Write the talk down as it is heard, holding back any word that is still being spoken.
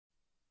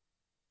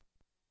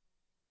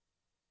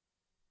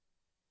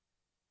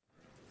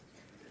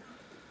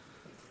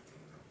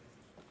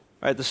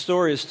All right, the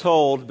story is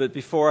told, but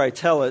before I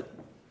tell it,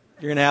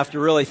 you're going to have to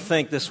really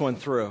think this one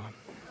through.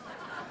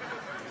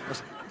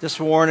 Just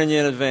warning you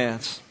in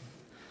advance.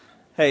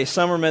 Hey,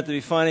 some are meant to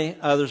be funny,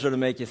 others are to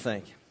make you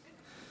think.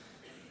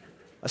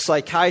 A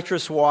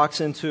psychiatrist walks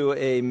into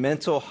a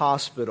mental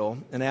hospital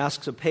and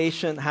asks a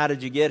patient, "How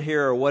did you get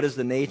here?" or "What is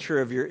the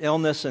nature of your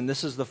illness?" And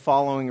this is the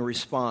following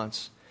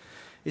response.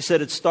 He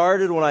said, "It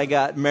started when I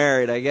got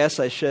married. I guess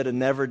I should have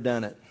never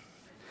done it."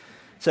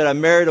 He said, "I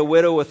married a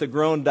widow with a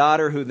grown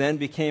daughter who then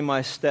became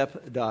my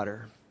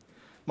stepdaughter.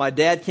 My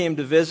dad came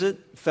to visit,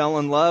 fell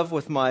in love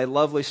with my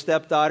lovely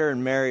stepdaughter,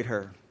 and married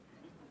her.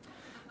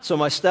 So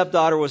my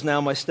stepdaughter was now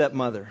my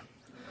stepmother.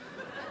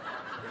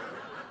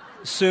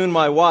 Soon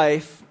my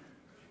wife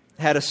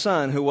had a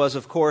son who was,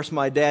 of course,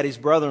 my daddy's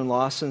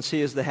brother-in-law, since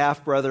he is the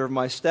half-brother of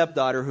my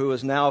stepdaughter, who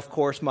is now, of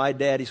course, my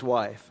daddy's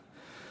wife.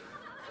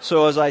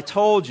 So as I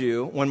told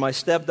you, when my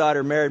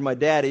stepdaughter married my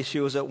daddy, she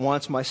was at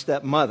once my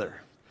stepmother.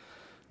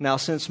 Now,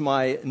 since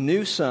my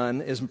new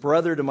son is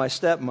brother to my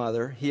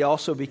stepmother, he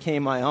also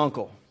became my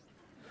uncle.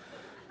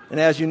 And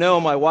as you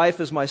know, my wife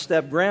is my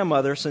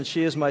step-grandmother, since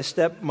she is my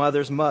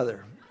stepmother's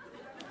mother.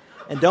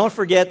 And don't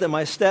forget that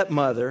my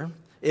stepmother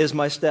is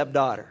my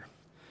stepdaughter.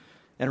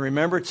 And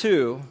remember,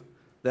 too,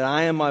 that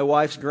I am my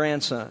wife's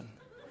grandson.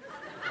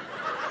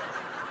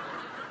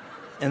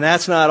 And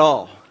that's not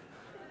all.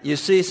 You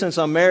see, since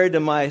I'm married to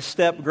my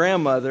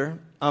step-grandmother,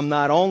 I'm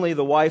not only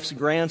the wife's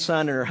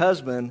grandson and her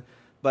husband,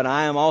 but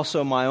I am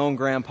also my own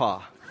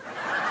grandpa."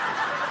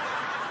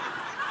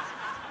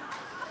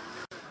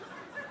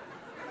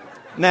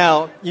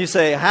 Now, you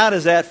say, how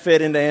does that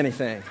fit into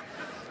anything?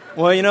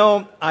 Well, you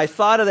know, I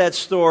thought of that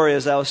story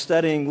as I was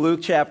studying Luke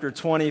chapter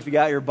 20. If you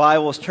got your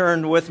Bibles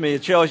turned with me,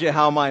 it shows you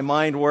how my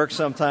mind works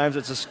sometimes.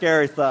 It's a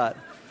scary thought.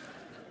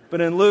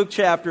 But in Luke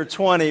chapter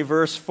 20,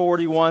 verse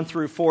 41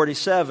 through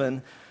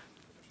 47,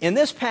 in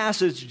this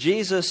passage,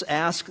 Jesus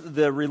asked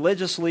the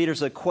religious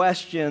leaders a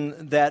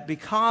question that,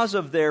 because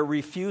of their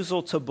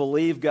refusal to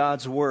believe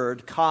God's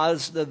word,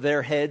 caused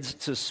their heads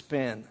to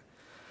spin.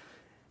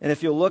 And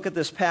if you'll look at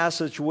this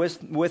passage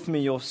with me,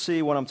 you'll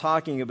see what I'm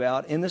talking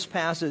about. In this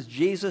passage,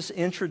 Jesus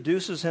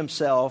introduces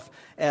himself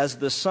as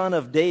the Son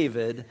of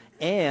David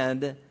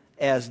and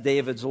as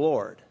David's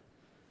Lord.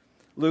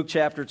 Luke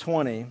chapter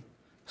 20,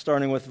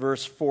 starting with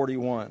verse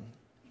 41.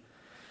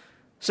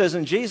 It says,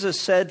 "And Jesus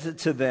said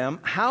to them,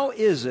 'How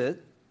is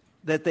it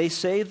that they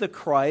say the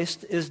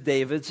Christ is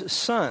David's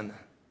son?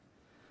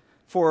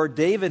 For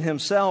David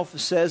himself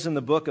says in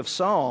the book of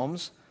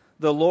Psalms,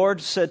 the Lord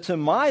said to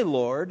my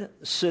Lord,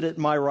 sit at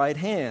my right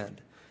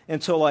hand,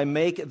 until I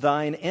make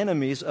thine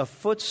enemies a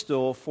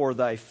footstool for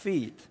thy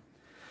feet.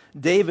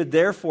 David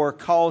therefore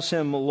calls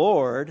him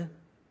Lord,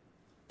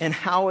 and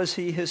how is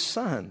he his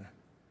son?'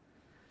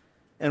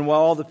 And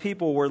while all the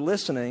people were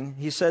listening,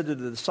 he said to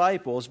the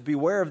disciples,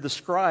 'Beware of the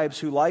scribes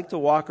who like to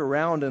walk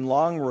around in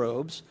long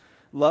robes,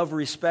 love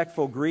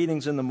respectful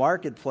greetings in the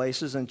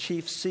marketplaces and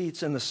chief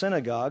seats in the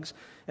synagogues,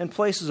 and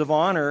places of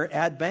honor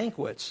at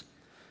banquets,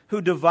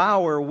 who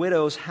devour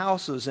widows'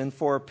 houses and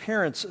for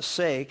appearance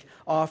sake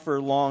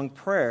offer long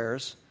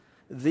prayers.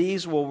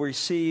 These will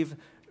receive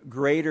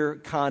greater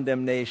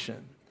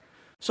condemnation.'"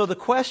 So the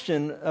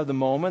question of the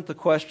moment, the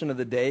question of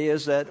the day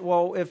is that,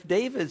 well, if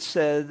David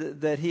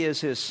said that he is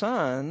his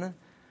son,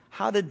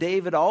 how did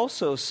David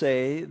also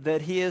say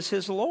that he is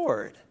his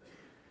Lord?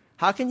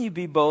 How can you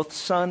be both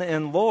son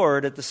and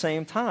Lord at the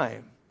same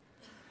time?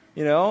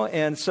 You know,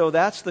 and so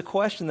that's the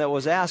question that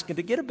was asked. And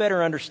to get a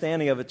better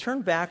understanding of it,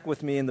 turn back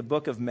with me in the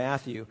book of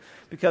Matthew,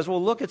 because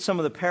we'll look at some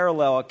of the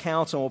parallel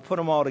accounts and we'll put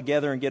them all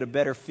together and get a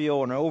better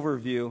feel and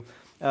overview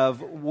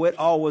of what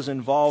all was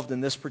involved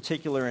in this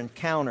particular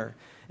encounter.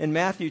 In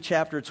Matthew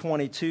chapter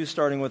 22,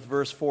 starting with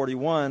verse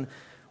 41,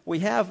 we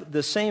have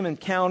the same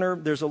encounter.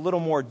 There's a little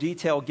more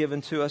detail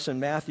given to us in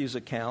Matthew's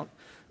account.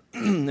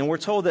 And we're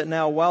told that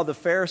now while the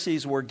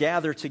Pharisees were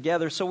gathered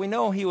together, so we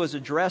know he was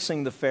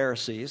addressing the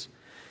Pharisees,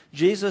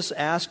 Jesus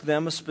asked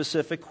them a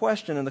specific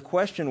question. And the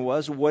question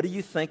was, "What do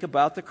you think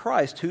about the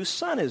Christ? Whose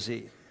son is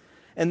he?"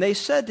 And they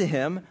said to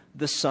him,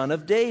 "The son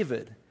of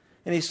David."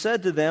 And he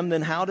said to them,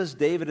 "Then how does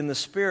David in the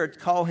Spirit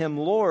call him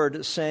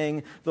Lord,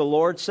 saying, 'The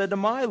Lord said to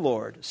my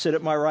Lord, sit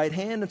at my right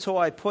hand until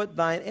I put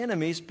thine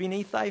enemies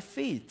beneath thy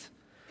feet'?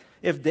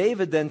 If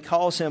David then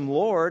calls him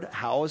Lord,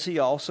 how is he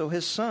also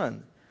his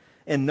son?"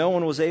 And no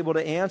one was able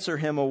to answer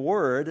him a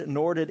word,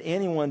 nor did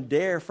anyone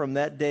dare from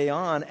that day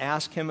on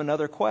ask him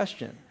another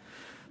question.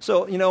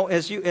 So, you know,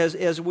 as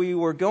we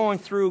were going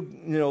through,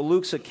 you know,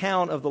 Luke's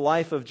account of the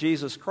life of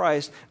Jesus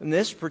Christ, in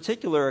this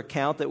particular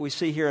account that we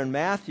see here in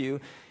Matthew,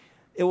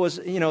 it was,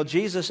 you know,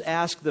 Jesus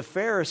asked the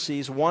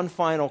Pharisees one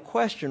final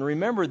question.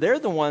 Remember, they're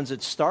the ones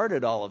that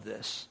started all of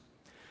this.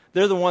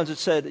 They're the ones that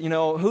said, you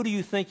know, "Who do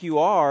you think you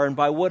are, and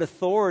by what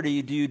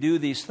authority do you do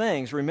these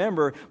things?"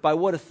 Remember, by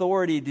what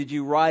authority did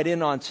you ride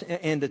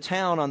into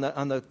town on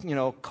the you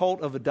know,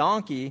 colt of a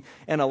donkey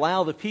and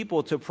allow the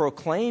people to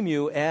proclaim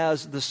you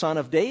as the son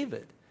of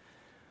David?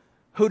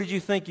 Who did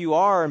you think you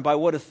are, and by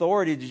what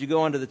authority did you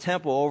go into the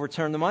temple,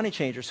 overturn the money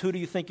changers? Who do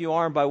you think you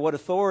are, and by what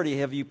authority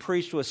have you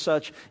preached with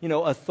such,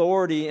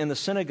 authority in the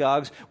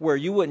synagogues where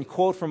you wouldn't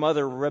quote from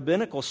other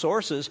rabbinical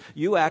sources?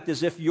 You act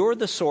as if you're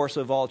the source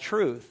of all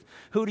truth.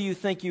 Who do you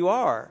think you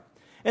are?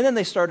 And then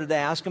they started to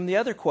ask him the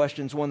other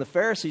questions when the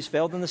Pharisees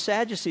failed and the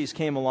Sadducees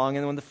came along.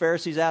 And when the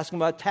Pharisees asked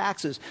him about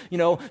taxes,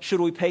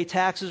 should we pay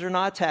taxes or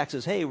not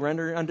taxes? Hey,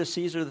 render unto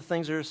Caesar the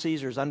things that are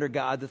Caesar's, under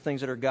God the things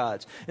that are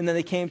God's. And then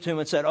they came to him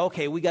and said,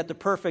 okay, we got the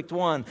perfect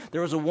one.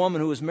 There was a woman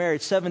who was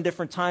married 7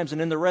 different times,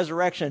 and in the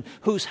resurrection,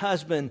 whose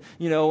husband,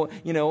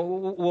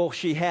 will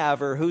she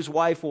have, or whose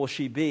wife will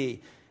she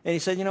be? And he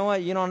said, you know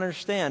what, you don't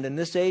understand. In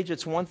this age,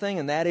 it's one thing.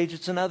 In that age,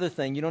 it's another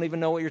thing. You don't even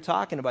know what you're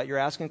talking about. You're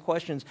asking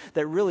questions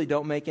that really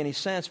don't make any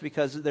sense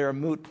because they're a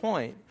moot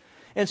point.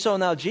 And so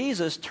now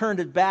Jesus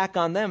turned it back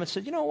on them and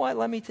said, you know what,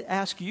 let me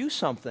ask you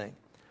something.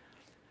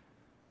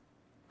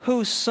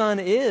 Whose son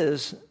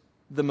is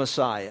the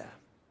Messiah?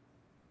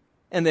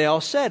 And they all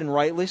said, and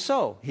rightly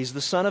so, he's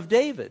the son of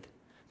David.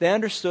 They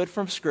understood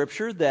from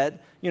Scripture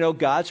that,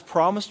 God's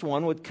promised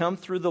one would come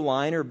through the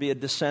line or be a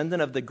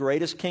descendant of the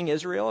greatest king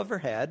Israel ever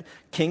had,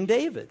 King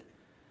David.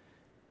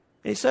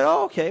 And he said,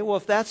 oh, okay, well,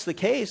 if that's the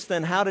case,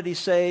 then how did he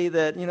say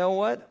that,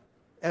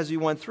 as he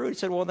went through, he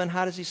said, well, then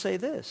how does he say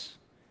this?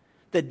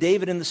 That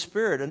David in the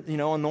Spirit,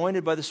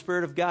 anointed by the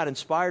Spirit of God,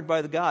 inspired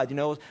by the God.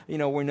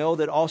 We know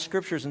that all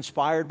Scripture is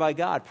inspired by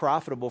God,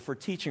 profitable for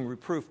teaching,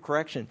 reproof,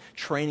 correction,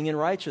 training in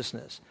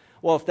righteousness.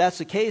 Well, if that's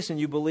the case and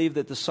you believe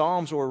that the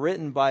Psalms were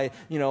written by,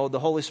 the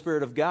Holy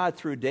Spirit of God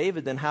through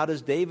David, then how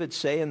does David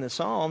say in the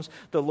Psalms,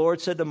 the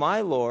Lord said to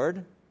my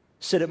Lord,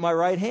 sit at my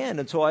right hand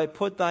until I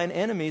put thine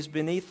enemies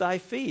beneath thy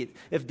feet?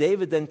 If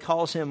David then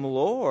calls him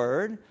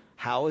Lord,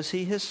 how is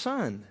he his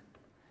son?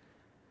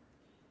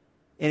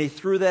 And he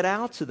threw that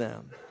out to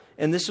them.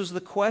 And this was the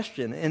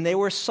question. And they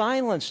were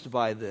silenced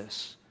by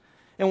this.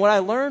 And what I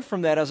learned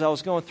from that as I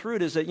was going through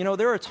it is that,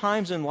 there are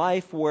times in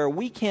life where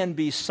we can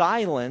be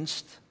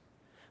silenced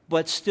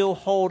but still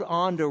hold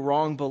on to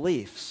wrong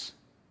beliefs.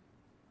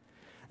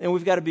 And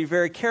we've got to be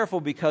very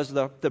careful because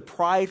the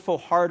prideful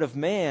heart of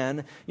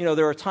man,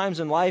 there are times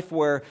in life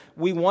where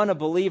we want to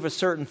believe a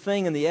certain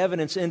thing and the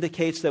evidence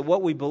indicates that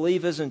what we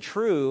believe isn't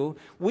true.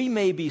 We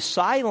may be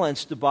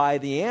silenced by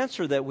the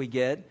answer that we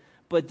get,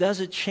 but does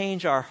it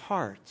change our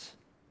heart?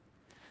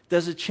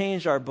 Does it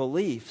change our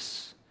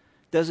beliefs?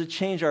 Does it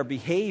change our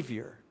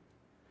behavior?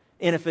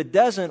 And if it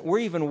doesn't,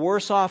 we're even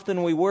worse off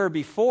than we were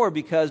before,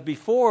 because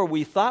before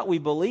we thought we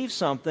believed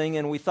something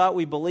and we thought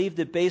we believed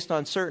it based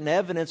on certain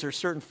evidence or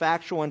certain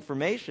factual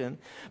information,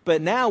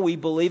 but now we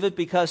believe it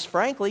because,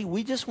 frankly,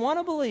 we just want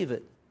to believe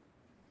it.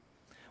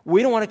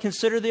 We don't want to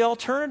consider the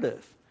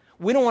alternative.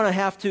 We don't want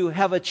to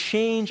have a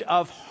change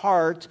of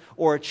heart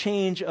or a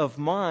change of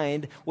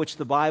mind, which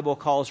the Bible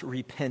calls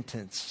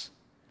repentance.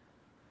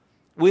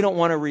 We don't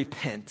want to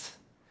repent.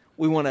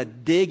 We want to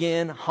dig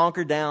in,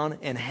 hunker down,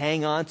 and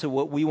hang on to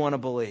what we want to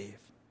believe.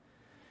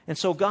 And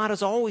so God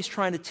is always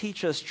trying to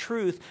teach us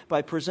truth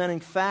by presenting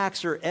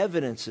facts or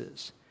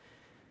evidences.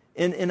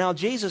 And now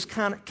Jesus he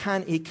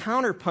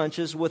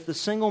counterpunches with the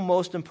single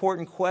most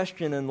important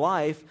question in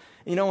life.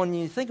 When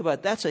you think about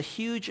it, that's a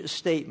huge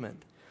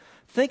statement.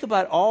 Think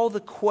about all the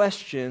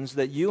questions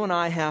that you and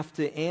I have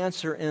to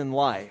answer in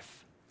life.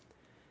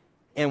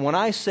 And when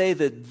I say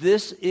that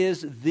this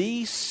is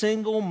the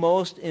single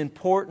most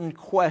important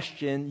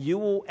question you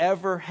will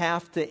ever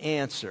have to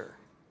answer,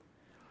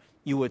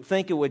 you would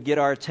think it would get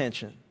our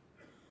attention.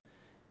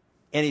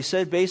 And he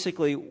said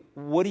basically,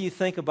 what do you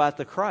think about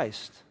the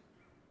Christ?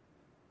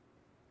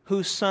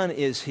 Whose son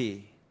is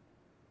he?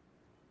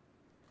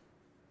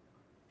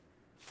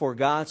 For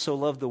God so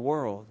loved the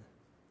world,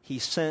 he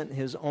sent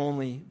his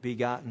only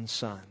begotten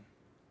Son,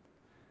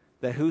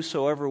 that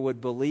whosoever would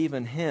believe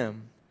in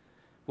him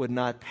would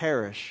not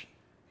perish,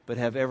 but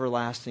have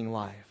everlasting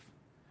life.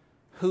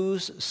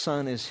 Whose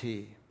son is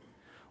he?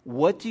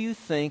 What do you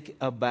think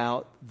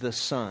about the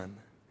Son?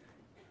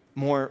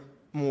 More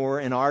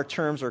in our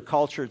terms or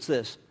culture, it's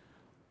this.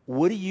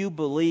 What do you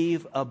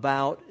believe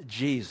about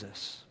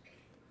Jesus?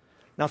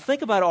 Now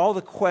think about all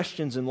the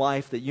questions in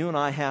life that you and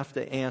I have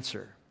to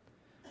answer.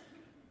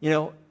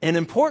 And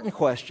important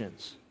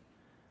questions.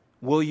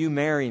 Will you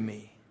marry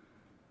me?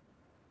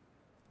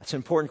 That's an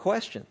important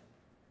question.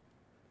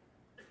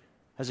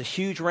 Has a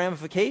huge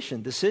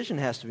ramification. Decision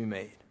has to be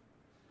made.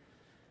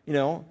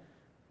 Do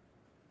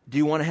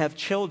you want to have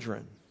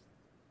children?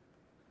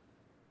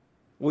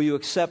 Will you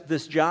accept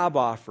this job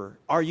offer?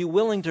 Are you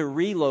willing to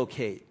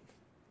relocate?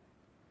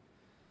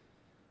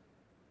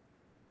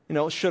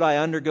 Should I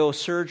undergo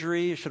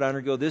surgery? Should I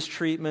undergo this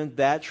treatment,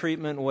 that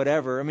treatment,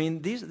 whatever?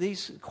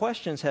 These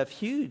questions have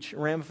huge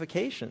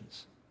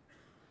ramifications.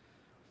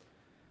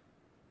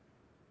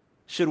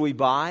 Should we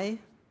buy?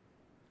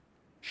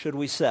 Should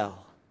we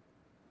sell?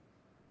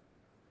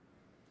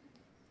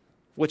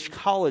 Which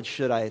college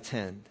should I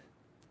attend?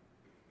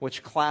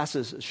 Which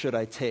classes should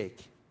I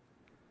take?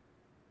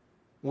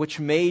 Which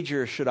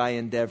major should I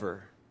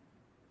endeavor?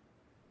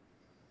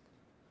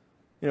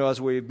 As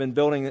we've been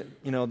building,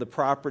 the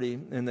property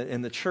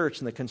in the church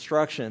and the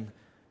construction,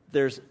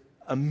 there's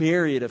a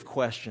myriad of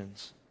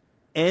questions,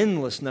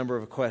 endless number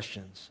of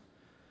questions.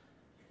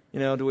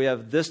 Do we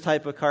have this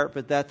type of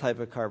carpet, that type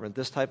of carpet,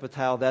 this type of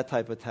tile, that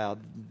type of tile?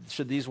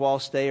 Should these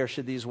walls stay or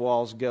should these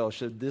walls go?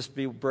 Should this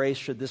be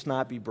braced? Should this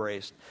not be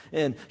braced?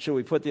 And should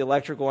we put the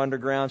electrical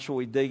underground? Should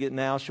we dig it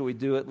now? Should we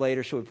do it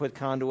later? Should we put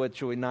conduit?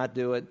 Should we not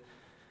do it?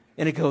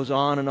 And it goes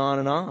on and on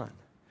and on.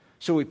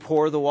 Should we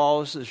pour the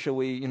walls? Should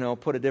we,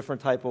 put a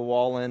different type of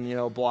wall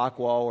in, block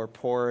wall or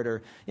pour it?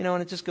 Or,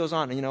 and it just goes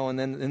on, and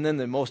then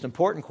the most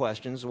important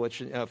questions,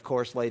 which, of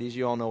course, ladies,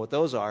 you all know what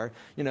those are.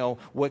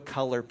 What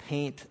color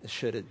paint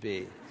should it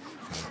be?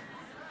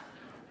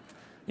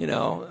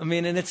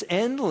 And it's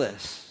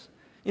endless.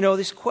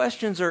 These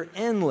questions are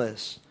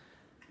endless.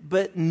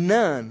 But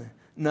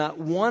not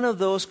one of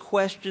those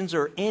questions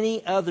or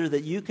any other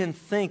that you can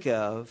think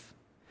of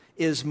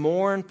is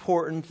more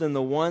important than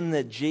the one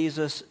that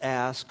Jesus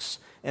asks,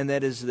 and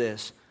that is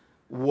this: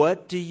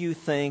 what do you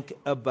think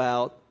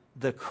about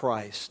the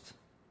Christ?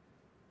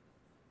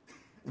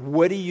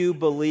 What do you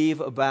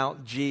believe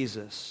about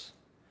Jesus?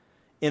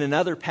 In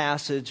another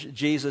passage,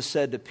 Jesus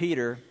said to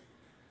Peter,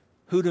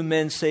 "Who do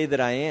men say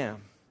that I am?"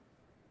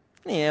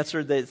 And he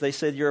answered that they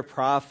said, "You're a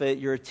prophet,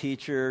 you're a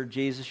teacher.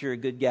 Jesus, you're a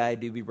good guy.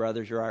 Do be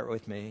brothers, you're all right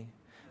with me."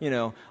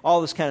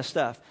 All this kind of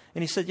stuff.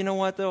 And he said, "You know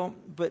what, though?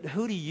 But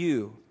who do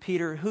you,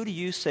 Peter, who do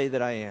you say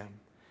that I am?"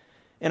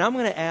 And I'm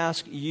going to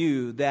ask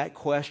you that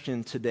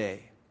question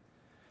today.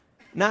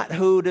 Not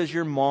who does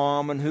your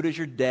mom and who does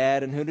your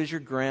dad and who does your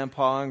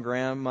grandpa and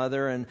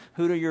grandmother and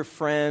who do your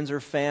friends or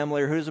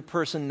family or who's the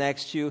person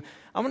next to you.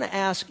 I'm going to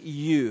ask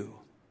you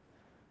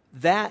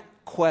that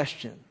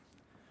question.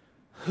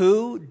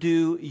 Who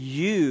do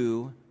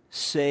you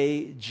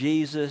say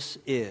Jesus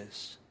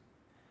is?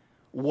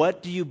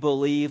 What do you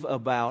believe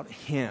about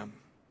Him?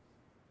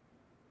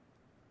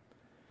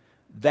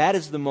 That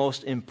is the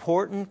most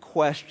important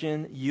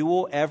question you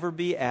will ever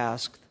be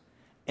asked,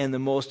 and the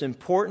most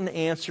important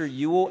answer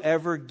you will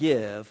ever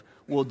give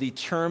will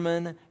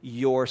determine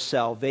your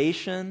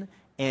salvation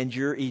and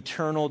your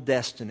eternal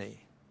destiny.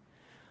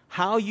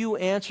 How you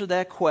answer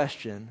that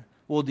question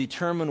will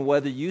determine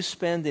whether you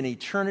spend an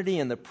eternity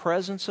in the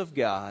presence of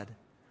God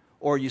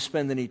or you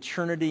spend an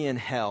eternity in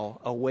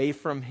hell away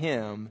from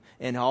Him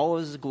and all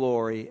His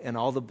glory and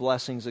all the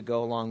blessings that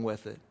go along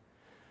with it.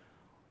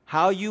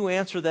 How you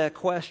answer that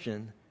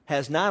question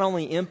has not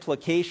only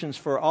implications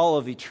for all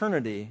of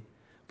eternity,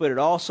 but it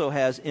also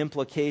has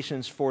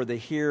implications for the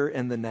here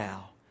and the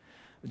now.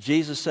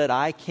 Jesus said,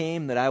 "I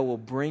came that I will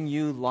bring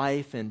you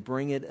life and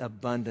bring it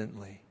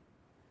abundantly."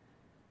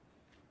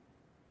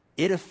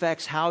 It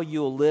affects how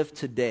you'll live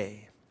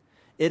today.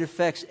 It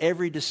affects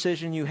every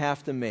decision you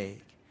have to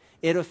make.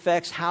 It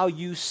affects how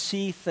you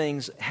see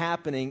things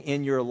happening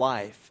in your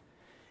life.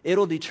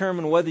 It'll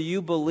determine whether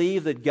you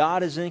believe that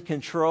God is in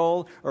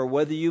control or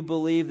whether you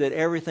believe that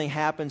everything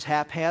happens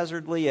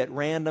haphazardly at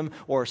random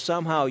or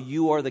somehow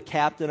you are the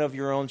captain of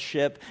your own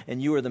ship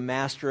and you are the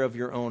master of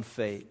your own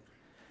fate.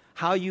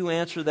 How you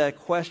answer that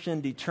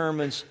question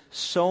determines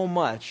so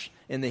much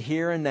in the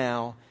here and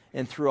now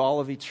and through all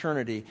of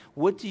eternity.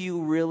 What do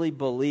you really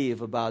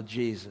believe about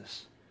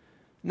Jesus?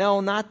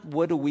 No, not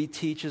what do we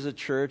teach as a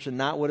church, and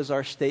not what does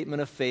our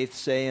statement of faith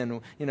say,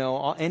 and you know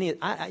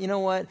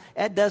what?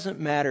 That doesn't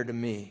matter to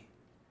me.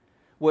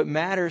 What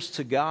matters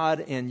to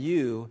God and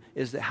you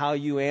is that how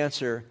you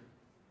answer,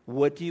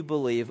 what do you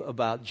believe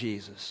about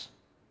Jesus?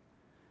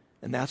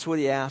 And that's what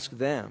He asked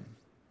them.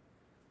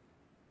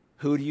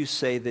 Who do you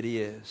say that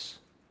He is?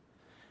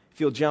 If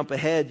you'll jump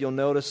ahead, you'll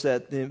notice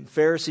that the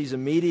Pharisees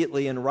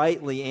immediately and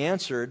rightly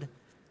answered.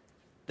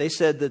 They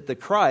said that the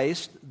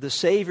Christ, the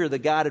Savior that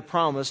God had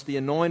promised, the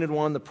anointed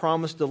one, the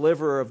promised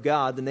deliverer of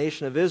God, the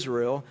nation of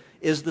Israel,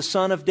 is the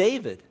son of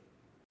David.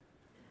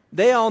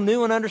 They all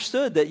knew and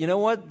understood that,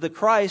 the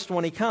Christ,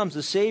 when He comes,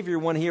 the Savior,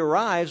 when He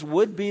arrives,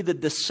 would be the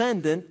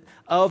descendant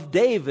of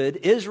David,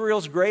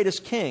 Israel's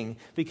greatest king,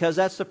 because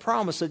that's the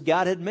promise that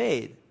God had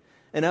made.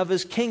 And of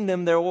His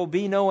kingdom there will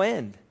be no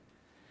end.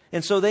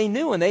 And so they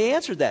knew and they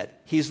answered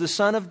that. He's the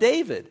son of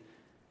David.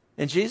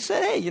 And Jesus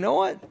said, hey, you know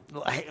what?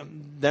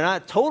 They're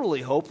not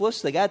totally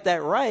hopeless. They got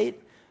that right.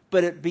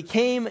 But it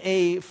became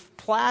a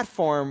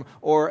platform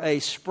or a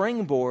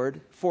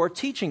springboard for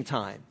teaching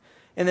time.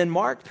 And then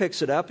Mark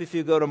picks it up. If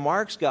you go to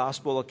Mark's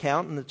gospel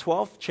account in the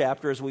 12th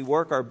chapter, as we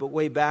work our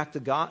way back to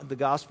the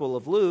Gospel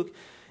of Luke,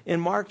 in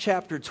Mark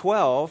chapter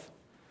 12,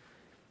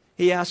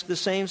 he asked the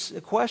same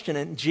question.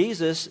 And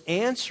Jesus,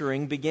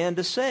 answering, began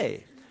to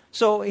say.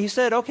 So he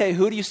said, okay,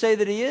 who do you say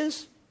that He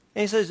is?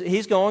 And He says,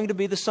 He's going to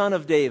be the son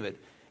of David.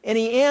 And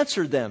He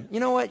answered them, you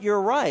know what, you're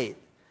right.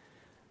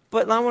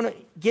 But I want to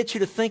get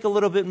you to think a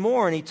little bit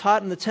more. And He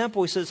taught in the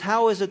temple, He says,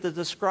 how is it that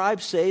the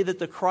scribes say that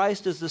the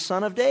Christ is the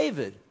son of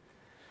David?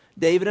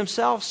 David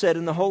himself said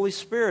in the Holy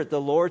Spirit,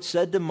 the Lord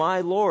said to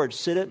my Lord,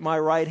 sit at my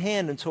right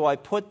hand until I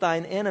put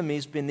thine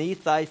enemies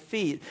beneath thy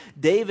feet.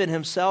 David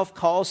himself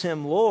calls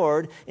Him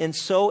Lord, and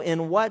so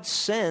in what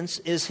sense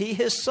is He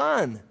His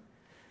son?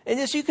 And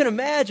as you can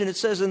imagine, it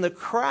says, and the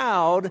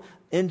crowd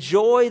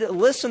enjoyed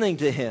listening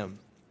to Him.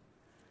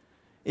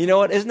 You know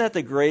what? Isn't that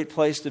the great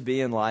place to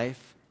be in life?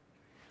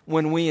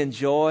 when we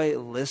enjoy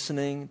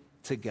listening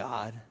to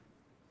God?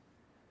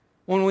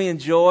 When we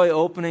enjoy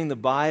opening the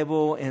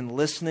Bible and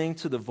listening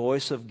to the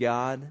voice of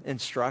God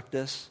instruct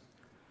us?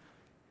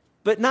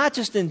 But not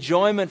just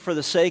enjoyment for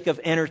the sake of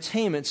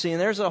entertainment. See, and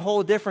there's a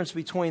whole difference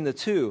between the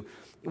two.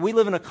 We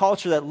live in a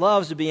culture that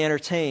loves to be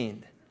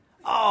entertained.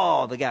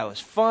 Oh, the guy was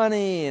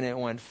funny, and it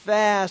went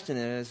fast, and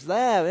it was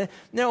that.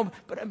 No,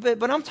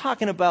 but I'm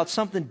talking about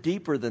something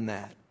deeper than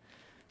that.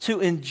 To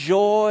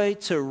enjoy,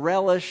 to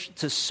relish,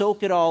 to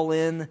soak it all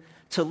in,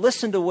 to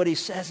listen to what he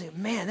says.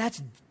 Man,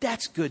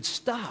 that's good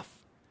stuff.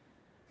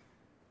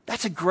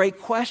 That's a great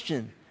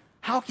question.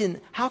 How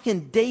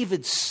can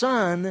David's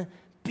son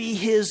be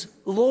his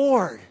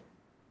Lord?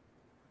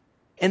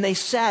 And they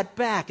sat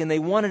back and they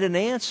wanted an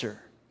answer.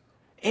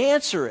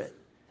 Answer it.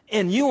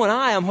 And you and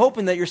I'm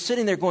hoping that you're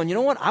sitting there going, you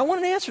know what? I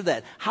want an answer to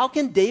that. How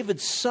can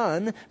David's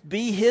son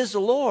be his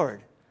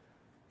Lord?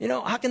 You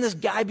know, how can this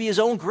guy be his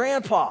own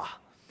grandpa?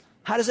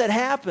 How does that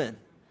happen?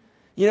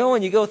 You know,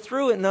 when you go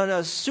through it in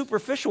a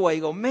superficial way,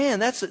 you go, man,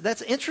 that's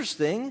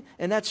interesting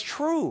and that's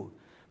true.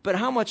 But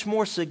how much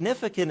more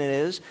significant it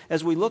is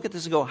as we look at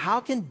this and go, how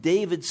can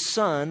David's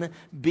son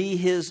be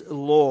his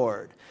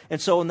Lord?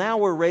 And so now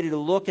we're ready to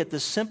look at the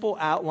simple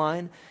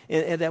outline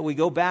and that we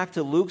go back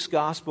to Luke's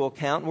gospel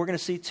account. And we're going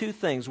to see two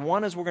things.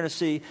 One is we're going to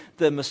see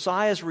the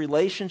Messiah's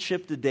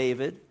relationship to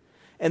David.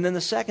 And then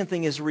the second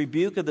thing is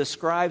rebuke of the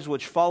scribes,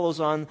 which follows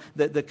on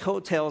the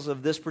coattails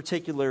of this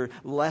particular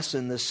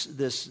lesson,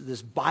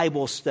 this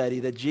Bible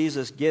study that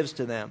Jesus gives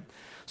to them.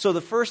 So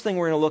the first thing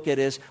we're going to look at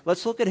is,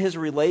 let's look at his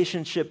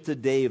relationship to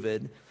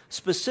David,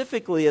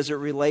 specifically as it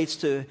relates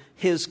to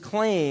his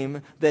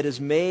claim that is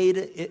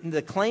made.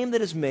 The claim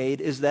that is made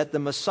is that the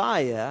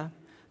Messiah,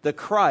 the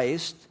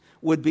Christ,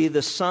 would be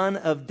the son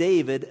of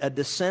David, a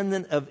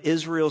descendant of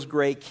Israel's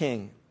great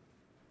king.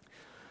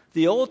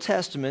 The Old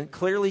Testament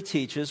clearly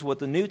teaches what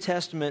the New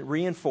Testament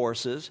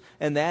reinforces,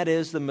 and that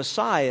is the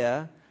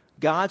Messiah,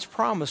 God's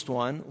promised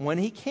one, when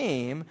he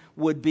came,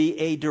 would be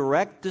a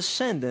direct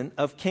descendant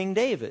of King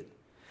David.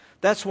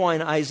 That's why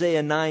in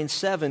Isaiah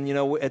 9:7, you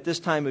know, at this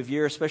time of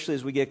year, especially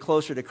as we get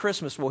closer to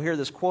Christmas, we'll hear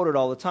this quoted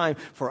all the time.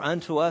 For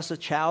unto us a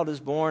child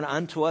is born,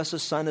 unto us a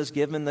son is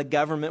given, the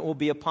government will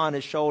be upon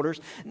his shoulders.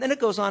 And then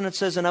it goes on and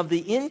says, and of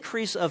the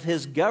increase of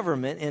his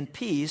government and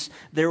peace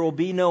there will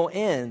be no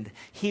end.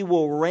 He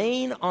will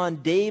reign on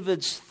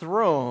David's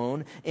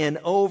throne and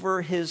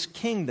over his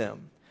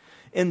kingdom.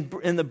 In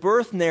the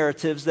birth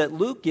narratives that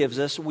Luke gives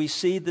us, we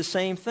see the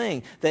same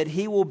thing, that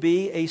he will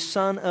be a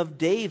son of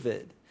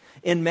David.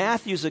 In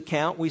Matthew's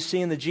account, we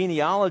see in the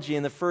genealogy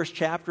in the first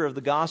chapter of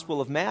the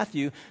Gospel of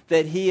Matthew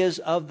that he is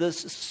of the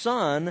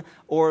son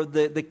or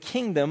the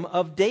kingdom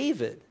of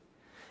David.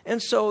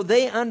 And so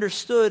they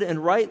understood,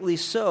 and rightly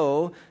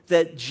so,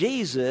 that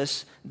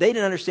Jesus, they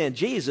didn't understand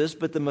Jesus,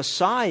 but the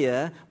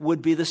Messiah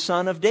would be the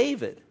son of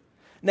David.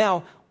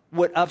 Now,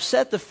 what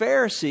upset the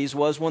Pharisees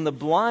was when the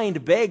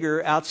blind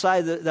beggar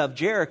outside of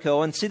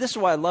Jericho, and see, this is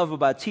what I love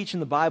about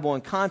teaching the Bible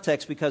in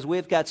context, because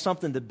we've got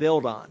something to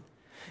build on.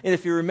 And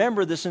if you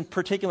remember this in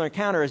particular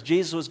encounter, as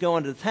Jesus was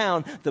going to the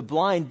town, the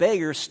blind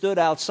beggar stood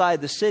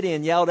outside the city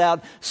and yelled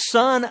out,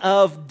 Son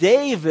of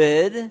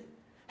David,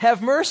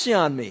 have mercy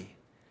on me.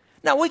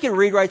 Now, we can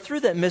read right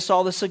through that and miss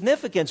all the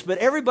significance, but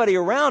everybody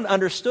around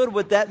understood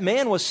what that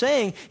man was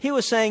saying. He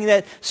was saying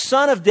that,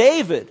 Son of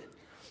David,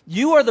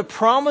 you are the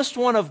promised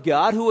one of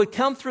God who would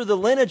come through the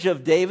lineage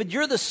of David.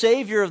 You're the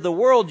Savior of the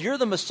world. You're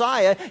the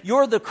Messiah.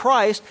 You're the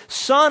Christ,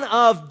 Son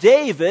of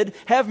David.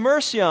 Have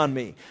mercy on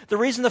me. The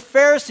reason the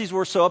Pharisees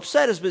were so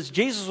upset is because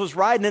Jesus was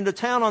riding into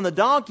town on the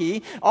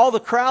donkey. All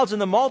the crowds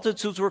and the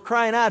multitudes were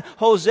crying out,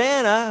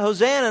 Hosanna,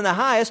 Hosanna in the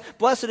highest.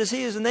 Blessed is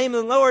he who is in the name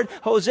of the Lord.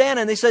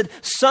 Hosanna. And they said,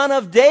 Son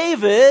of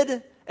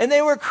David. And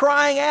they were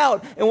crying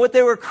out. And what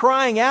they were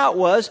crying out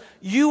was,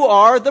 you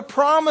are the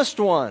promised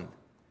one.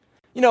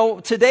 You know,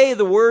 today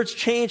the words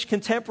change,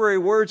 contemporary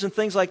words and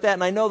things like that.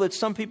 And I know that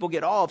some people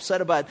get all upset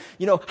about,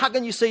 how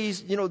can you say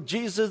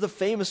Jesus is the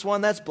famous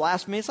one? That's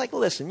blasphemy. It's like,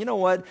 listen, you know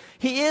what?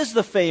 He is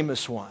the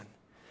famous one.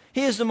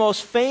 He is the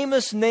most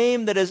famous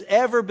name that has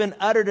ever been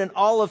uttered in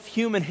all of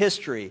human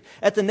history.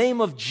 At the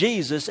name of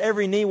Jesus,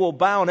 every knee will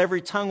bow and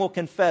every tongue will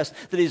confess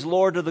that he's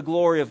Lord to the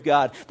glory of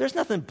God. There's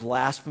nothing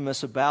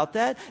blasphemous about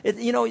that.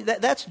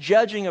 That's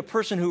judging a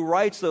person who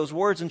writes those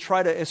words and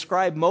try to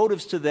ascribe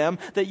motives to them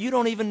that you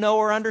don't even know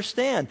or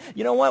understand.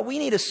 You know what? We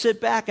need to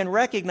sit back and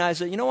recognize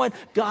that,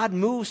 God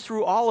moves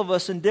through all of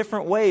us in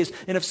different ways.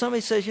 And if somebody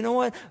says, you know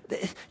what?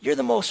 You're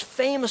the most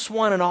famous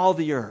one in all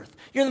the earth.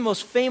 You're the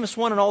most famous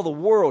one in all the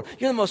world.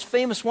 You're the most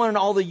famous one in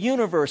all the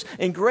universe.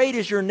 And great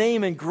is your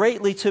name and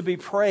greatly to be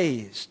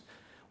praised.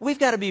 We've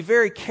got to be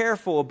very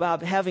careful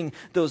about having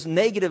those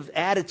negative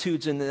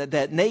attitudes and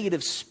that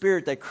negative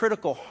spirit, that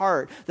critical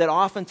heart that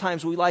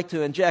oftentimes we like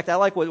to inject. I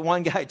like what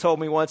one guy told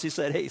me once. He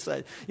said,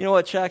 you know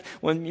what, Chuck?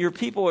 When your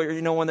people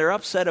are, when they're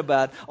upset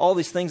about all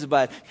these things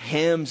about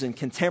hymns and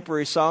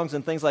contemporary songs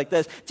and things like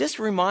this, just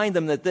remind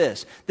them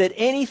that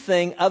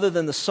anything other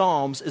than the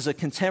Psalms is a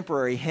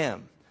contemporary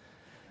hymn.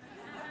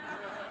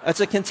 That's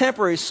a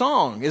contemporary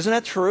song. Isn't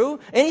that true?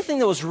 Anything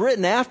that was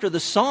written after the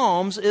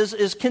Psalms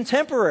is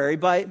contemporary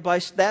by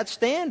that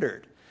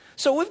standard.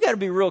 So we've got to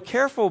be real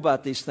careful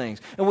about these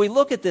things. And we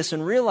look at this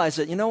and realize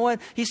that, you know what?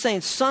 He's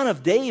saying son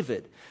of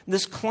David.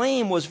 This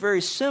claim was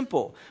very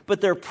simple.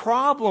 But their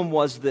problem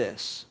was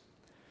this.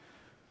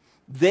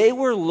 They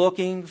were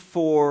looking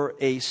for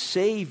a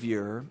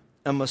Savior,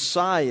 a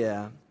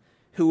Messiah,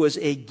 who was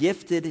a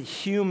gifted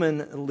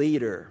human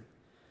leader,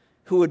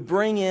 who would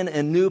bring in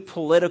a new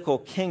political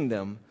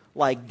kingdom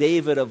like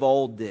David of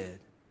old did.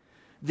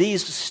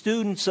 These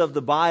students of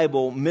the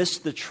Bible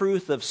missed the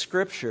truth of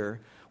Scripture,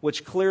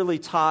 which clearly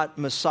taught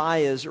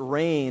Messiah's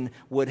reign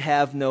would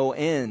have no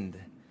end,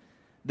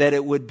 that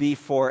it would be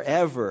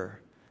forever,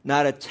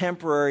 not a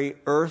temporary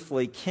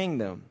earthly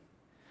kingdom.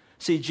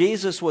 See,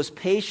 Jesus was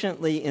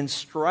patiently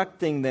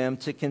instructing them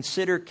to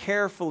consider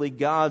carefully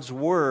God's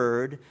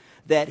word,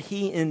 that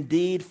he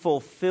indeed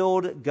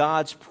fulfilled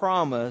God's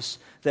promise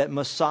that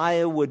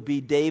Messiah would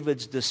be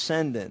David's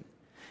descendant.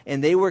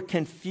 And they were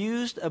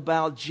confused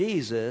about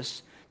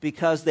Jesus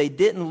because they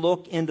didn't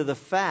look into the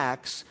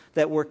facts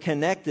that were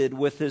connected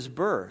with his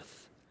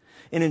birth.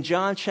 And in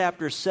John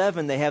chapter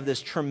 7, they have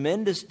this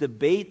tremendous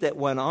debate that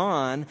went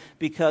on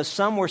because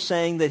some were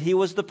saying that he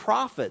was the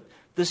prophet,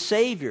 the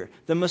Savior,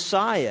 the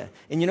Messiah.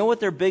 And you know what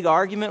their big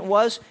argument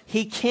was?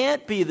 He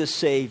can't be the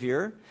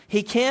Savior.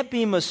 He can't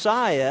be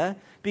Messiah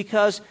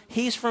because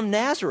he's from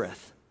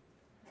Nazareth.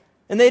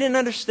 And they didn't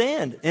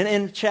understand. And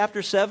in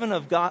chapter 7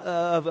 of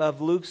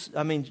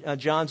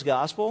John's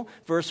Gospel,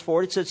 verse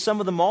 40, it said, some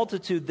of the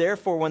multitude,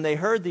 therefore, when they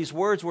heard these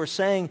words, were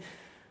saying,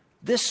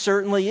 this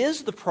certainly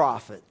is the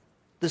prophet,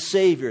 the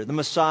Savior, the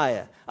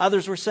Messiah.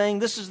 Others were saying,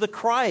 this is the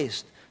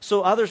Christ.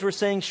 So others were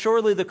saying,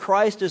 surely the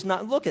Christ is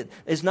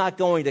not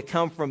going to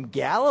come from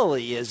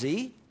Galilee, is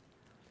he?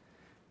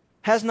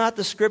 Has not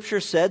the Scripture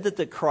said that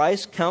the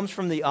Christ comes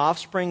from the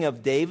offspring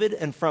of David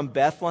and from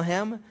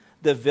Bethlehem,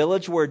 the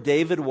village where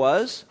David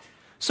was?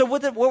 So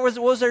what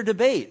was their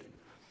debate?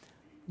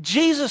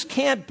 Jesus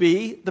can't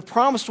be the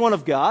promised one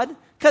of God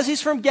because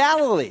he's from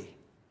Galilee.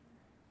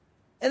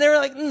 And they were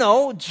like,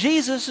 no,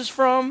 Jesus is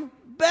from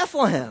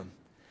Bethlehem.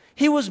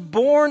 He was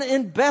born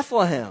in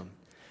Bethlehem.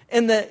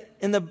 And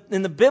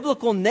the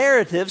biblical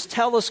narratives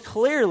tell us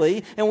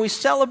clearly, and we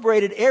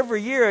celebrate it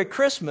every year at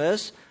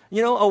Christmas,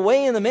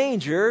 away in the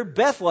manger,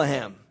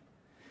 Bethlehem.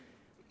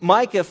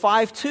 Micah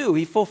 5:2,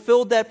 he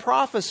fulfilled that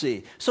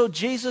prophecy. So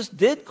Jesus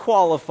did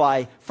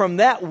qualify from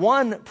that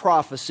one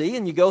prophecy,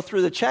 and you go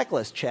through the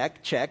checklist.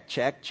 Check, check,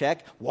 check,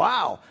 check.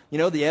 Wow.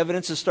 The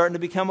evidence is starting to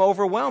become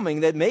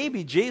overwhelming that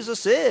maybe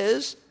Jesus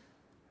is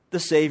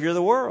the Savior of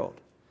the world.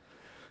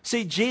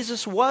 See,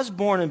 Jesus was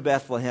born in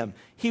Bethlehem.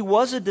 He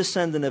was a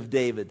descendant of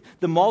David.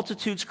 The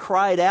multitudes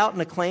cried out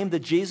and acclaimed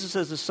that Jesus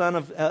is the son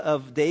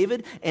of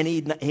David, and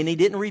he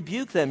didn't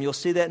rebuke them. You'll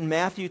see that in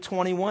Matthew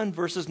 21,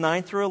 verses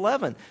 9 through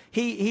 11.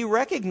 He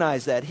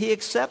recognized that. He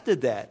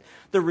accepted that.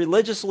 The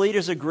religious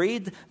leaders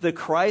agreed the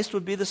Christ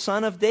would be the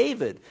son of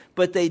David,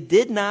 but they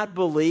did not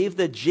believe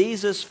that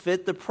Jesus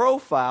fit the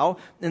profile.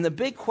 And the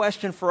big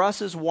question for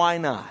us is, why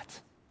not?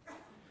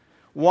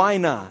 Why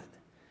not?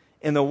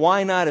 And the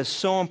why not is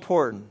so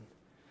important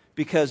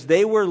because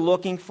they were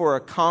looking for a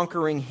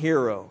conquering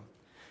hero.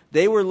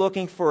 They were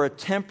looking for a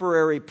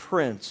temporary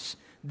prince.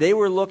 They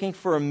were looking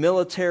for a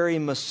military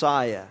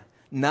Messiah,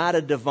 not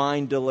a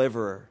divine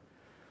deliverer.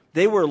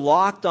 They were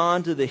locked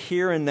on to the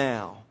here and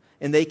now,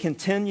 and they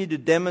continued to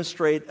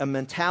demonstrate a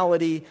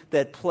mentality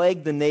that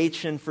plagued the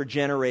nation for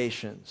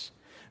generations.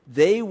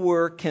 They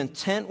were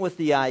content with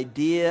the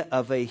idea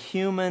of a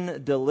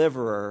human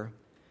deliverer.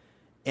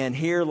 And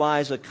here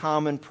lies a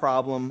common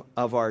problem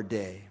of our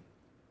day.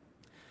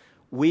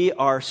 We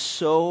are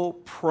so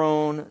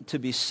prone to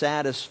be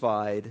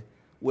satisfied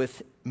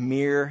with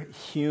mere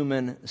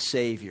human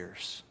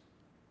saviors.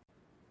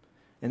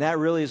 And that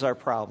really is our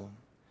problem.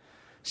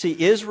 See,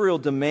 Israel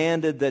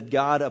demanded that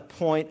God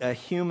appoint a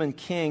human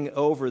king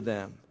over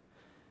them.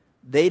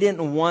 They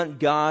didn't want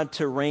God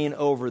to reign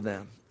over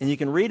them. And you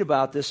can read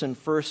about this in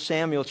 1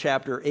 Samuel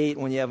chapter 8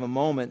 when you have a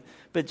moment.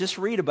 But just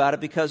read about it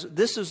because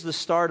this is the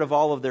start of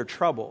all of their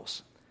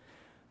troubles.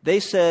 They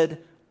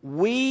said,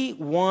 we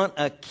want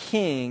a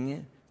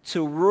king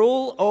to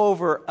rule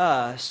over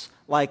us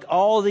like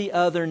all the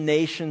other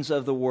nations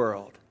of the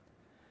world.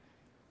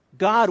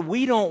 God,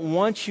 we don't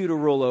want you to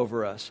rule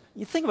over us.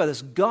 You think about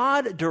this.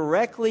 God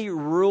directly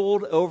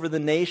ruled over the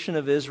nation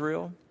of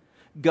Israel.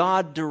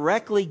 God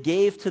directly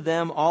gave to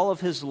them all of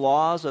his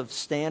laws of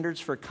standards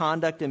for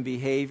conduct and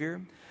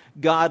behavior.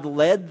 God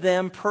led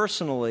them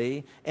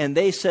personally, and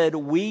they said,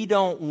 we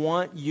don't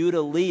want you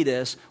to lead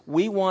us.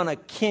 We want a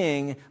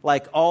king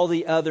like all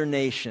the other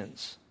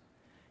nations.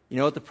 You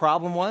know what the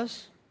problem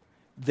was?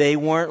 They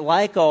weren't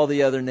like all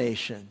the other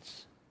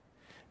nations.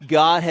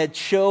 God had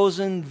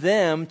chosen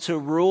them to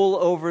rule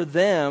over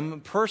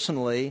them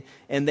personally,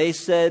 and they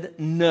said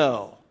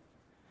no.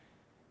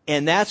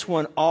 And that's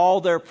when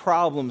all their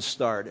problems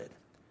started.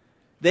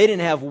 They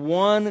didn't have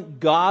one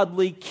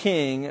godly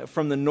king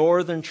from the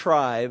northern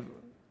tribe.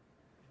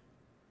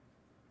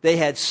 They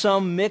had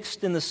some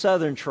mixed in the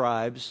southern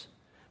tribes,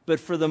 But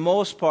for the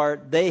most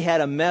part, they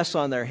had a mess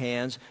on their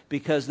hands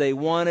because they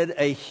wanted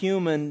a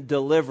human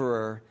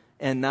deliverer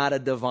and not a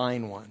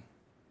divine one.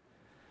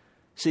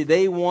 See,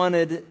 they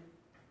wanted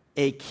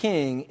a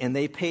king, and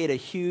they paid a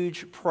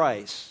huge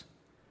price.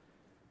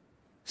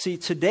 See,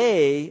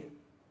 today,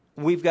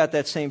 we've got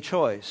that same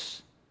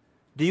choice.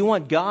 Do you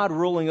want God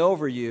ruling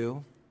over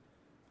you,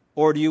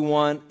 or do you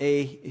want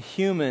a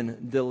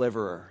human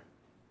deliverer?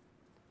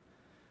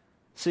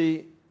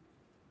 See,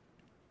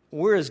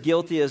 we're as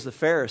guilty as the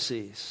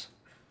Pharisees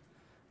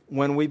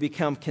when we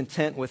become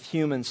content with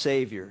human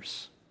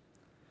saviors.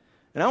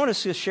 And I want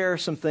to share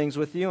some things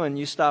with you, and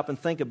you stop and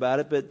think about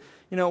it. But,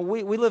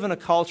 we live in a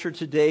culture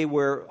today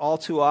where all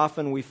too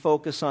often we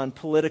focus on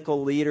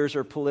political leaders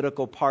or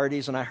political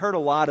parties. And I heard a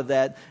lot of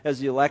that as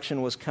the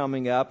election was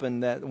coming up,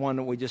 and that one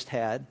that we just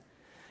had.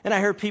 And I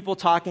heard people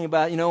talking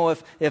about,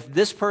 if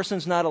this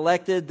person's not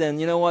elected, then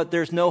you know what,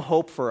 there's no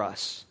hope for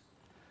us.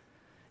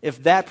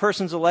 If that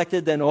person's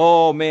elected, then,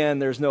 oh man,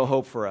 there's no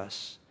hope for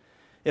us.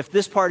 If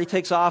this party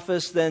takes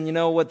office, then you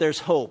know what, there's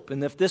hope.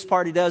 And if this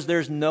party does,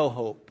 there's no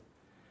hope.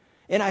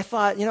 And I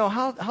thought,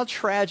 how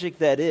tragic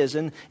that is.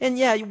 And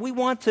yeah, we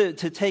want to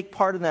take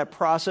part in that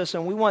process,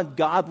 and we want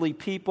godly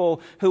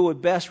people who would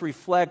best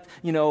reflect,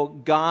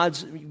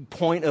 God's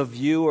point of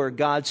view or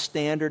God's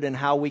standard in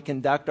how we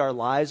conduct our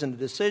lives and the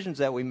decisions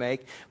that we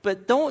make.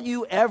 But don't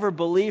you ever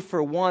believe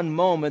for one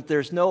moment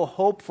there's no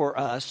hope for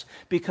us,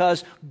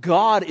 because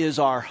God is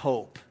our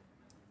hope.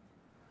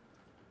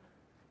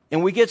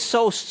 And we get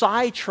so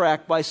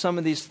sidetracked by some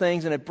of these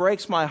things, and it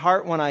breaks my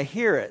heart when I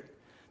hear it,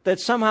 that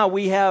somehow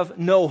we have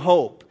no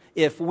hope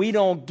if we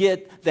don't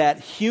get that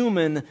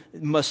human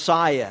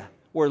Messiah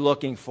we're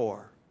looking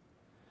for.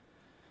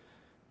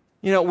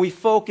 We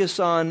focus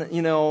on,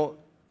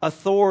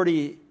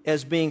 authority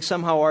as being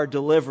somehow our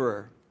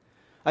deliverer.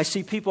 I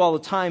see people all the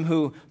time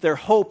who their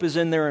hope is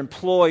in their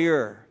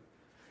employer.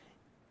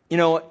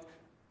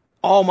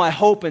 All my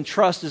hope and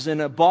trust is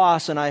in a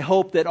boss, and I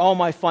hope that all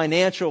my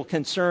financial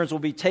concerns will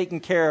be taken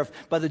care of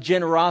by the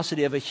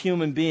generosity of a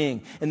human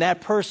being, and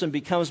that person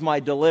becomes my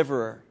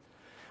deliverer.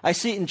 I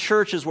see it in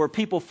churches where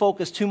people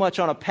focus too much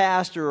on a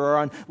pastor or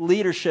on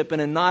leadership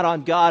and not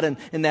on God,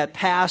 and that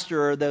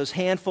pastor or those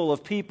handful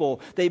of people,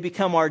 they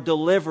become our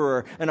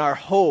deliverer and our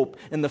hope,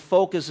 and the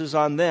focus is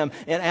on them.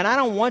 And I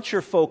don't want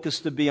your focus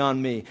to be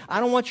on me.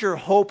 I don't want your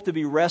hope to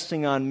be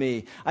resting on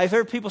me. I've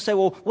heard people say,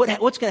 well,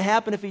 what's going to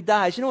happen if he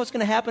dies? You know what's going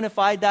to happen if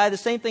I die? The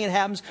same thing that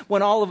happens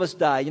when all of us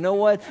die. You know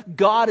what?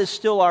 God is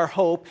still our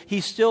hope.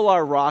 He's still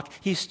our rock.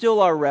 He's still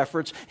our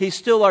refuge. He's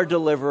still our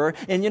deliverer.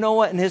 And you know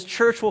what? And His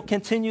church will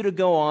continue to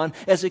go on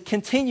as it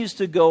continues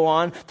to go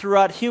on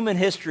throughout human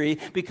history,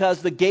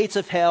 because the gates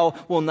of hell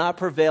will not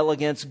prevail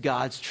against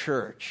God's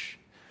church.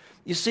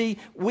 You see,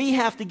 we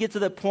have to get to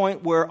the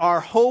point where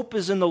our hope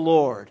is in the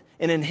Lord,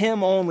 and in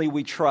Him only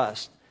we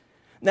trust.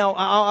 Now,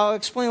 I'll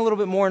explain a little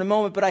bit more in a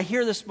moment, but I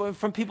hear this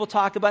from people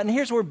talk about, and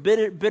here's where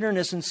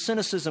bitterness and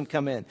cynicism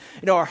come in.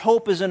 Our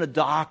hope is in a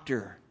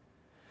doctor,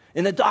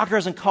 and the doctor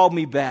hasn't called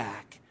me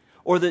back,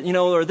 or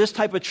or this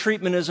type of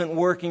treatment isn't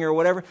working, or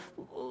whatever.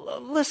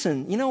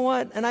 Listen, you know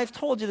what? And I've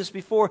told you this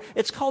before.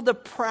 It's called the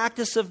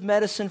practice of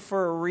medicine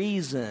for a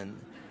reason.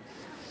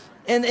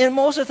 And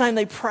most of the time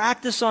they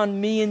practice on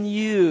me and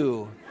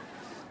you.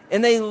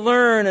 And they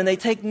learn and they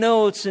take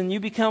notes, and you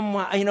become,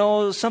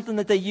 something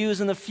that they use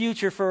in the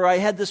future for, I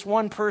had this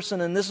one person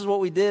and this is what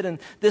we did and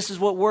this is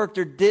what worked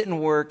or didn't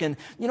work. And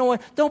you know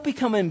what? Don't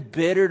become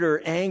embittered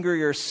or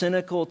angry or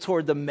cynical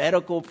toward the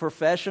medical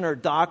profession or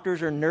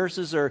doctors or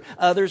nurses or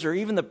others, or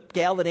even the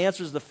gal that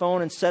answers the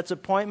phone and sets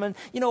appointment.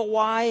 You know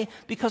why?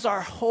 Because our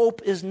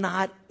hope is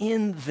not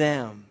in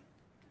them.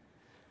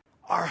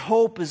 Our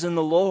hope is in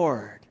the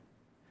Lord.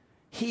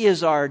 He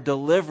is our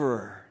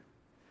deliverer.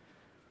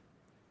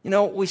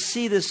 We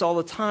see this all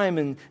the time,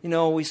 and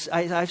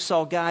I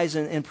saw guys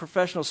in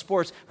professional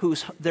sports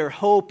whose their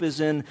hope is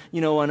in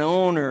an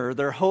owner,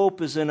 their hope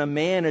is in a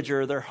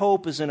manager, their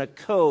hope is in a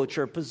coach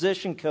or a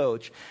position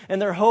coach, and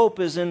their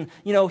hope is in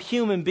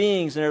human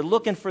beings, and they're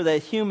looking for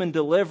that human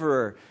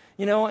deliverer,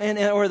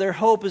 or their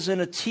hope is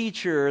in a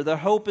teacher, or their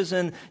hope is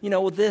in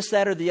this,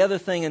 that, or the other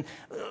thing. And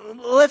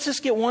let's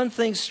just get one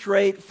thing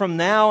straight from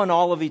now and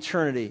all of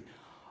eternity: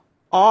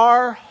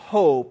 our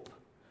hope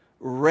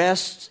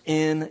rests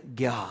in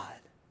God.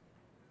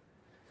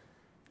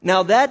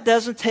 Now that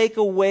doesn't take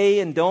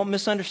away, and don't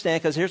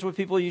misunderstand, because here's what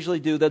people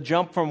usually do. They'll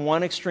jump from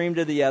one extreme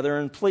to the other,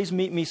 and please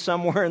meet me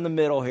somewhere in the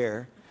middle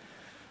here.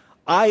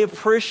 I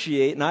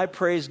appreciate and I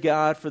praise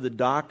God for the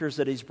doctors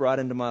that He's brought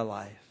into my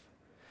life.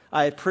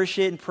 I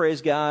appreciate and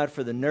praise God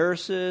for the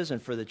nurses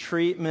and for the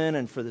treatment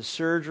and for the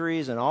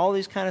surgeries and all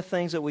these kind of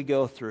things that we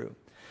go through.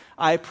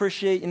 I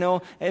appreciate,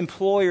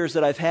 employers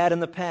that I've had in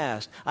the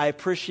past. I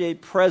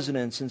appreciate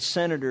presidents and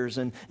senators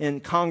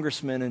and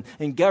congressmen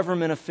and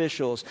government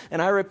officials.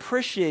 And I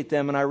appreciate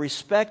them and I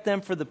respect them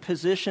for the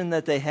position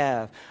that they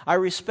have. I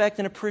respect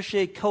and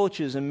appreciate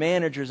coaches and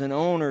managers and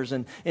owners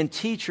and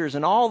teachers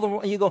and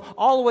you go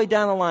all the way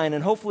down the line,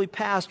 and hopefully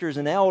pastors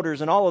and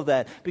elders and all of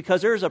that,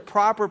 because there's a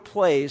proper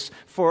place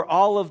for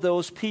all of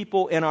those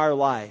people in our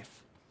life.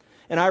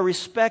 and I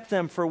respect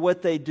them for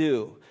what they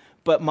do,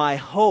 but my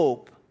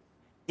hope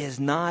is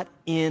not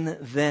in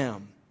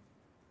them.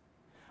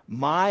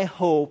 My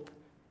hope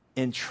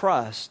and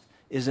trust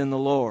is in the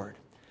Lord.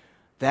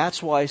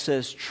 That's why he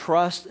says,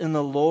 trust in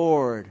the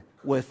Lord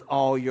with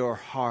all your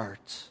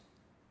heart.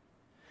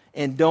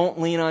 And don't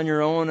lean on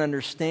your own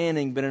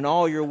understanding, but in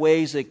all your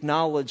ways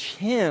acknowledge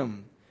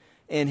Him,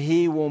 and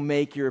He will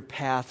make your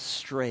path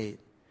straight.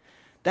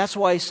 That's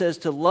why he says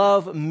to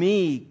love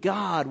me,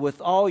 God,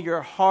 with all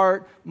your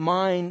heart,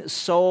 mind,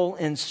 soul,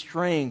 and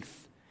strength.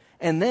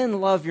 And then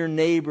love your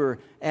neighbor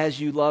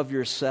as you love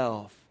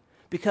yourself.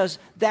 Because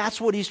that's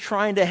what he's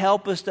trying to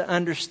help us to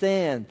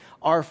understand.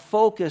 Our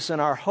focus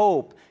and our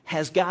hope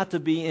has got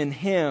to be in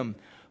Him.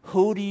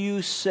 Who do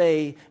you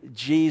say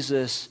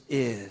Jesus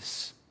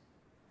is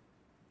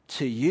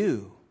to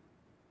you?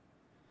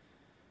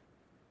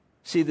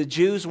 See, the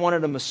Jews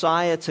wanted a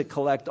Messiah to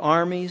collect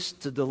armies,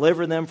 to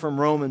deliver them from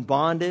Roman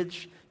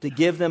bondage, to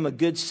give them a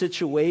good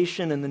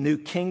situation in the new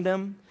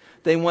kingdom.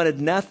 They wanted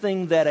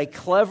nothing that a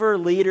clever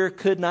leader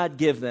could not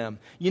give them.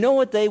 You know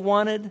what they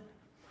wanted?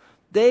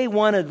 They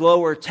wanted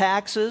lower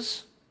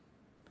taxes.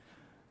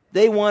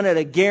 They wanted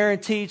a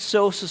guaranteed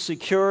Social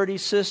Security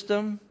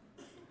system.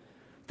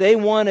 They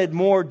wanted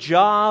more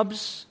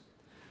jobs.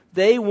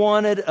 They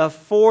wanted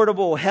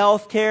affordable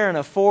health care and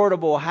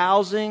affordable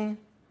housing.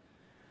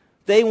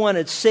 They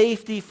wanted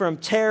safety from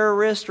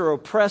terrorists or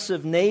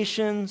oppressive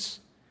nations.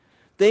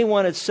 They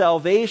wanted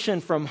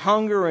salvation from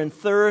hunger and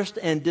thirst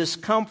and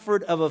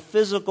discomfort of a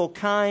physical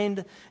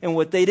kind. And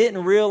what they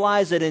didn't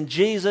realize that in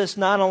Jesus,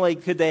 not only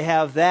could they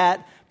have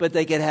that, but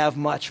they could have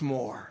much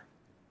more.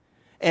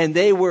 And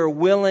they were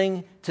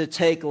willing to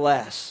take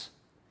less.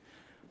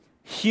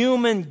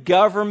 Human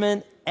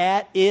government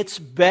at its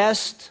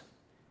best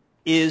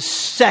is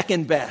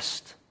second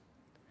best.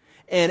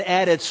 And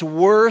at its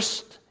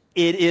worst,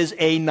 it is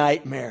a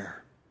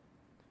nightmare.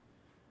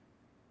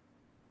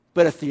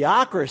 But a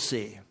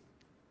theocracy,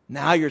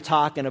 now you're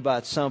talking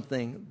about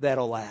something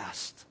that'll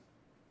last.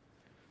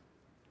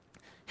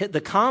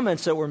 The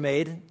comments that were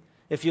made,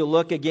 if you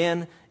look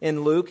again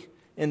in Luke,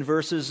 in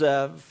verses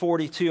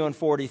 42 and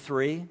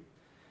 43,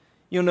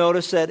 you'll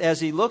notice that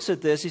as he looks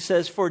at this, he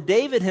says, "For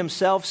David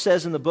himself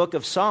says in the book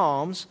of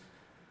Psalms,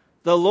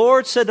 'The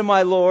Lord said to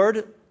my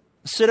Lord,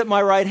 sit at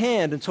my right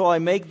hand until I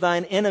make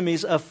thine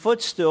enemies a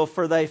footstool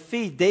for thy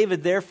feet.'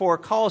 David therefore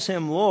calls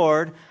him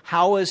Lord.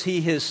 How is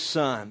he his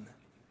son?"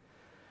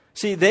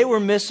 See, they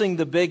were missing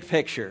the big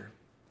picture.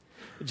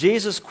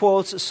 Jesus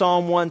quotes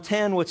Psalm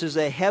 110, which is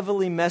a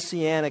heavily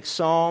messianic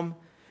psalm.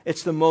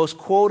 It's the most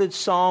quoted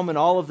psalm in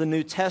all of the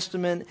New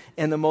Testament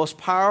and the most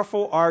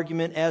powerful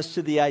argument as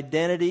to the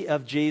identity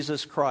of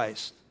Jesus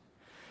Christ.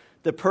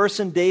 The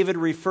person David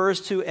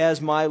refers to as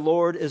my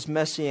Lord is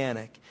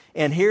messianic.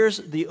 And here's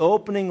the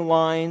opening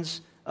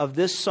lines of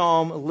this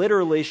psalm,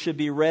 literally should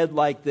be read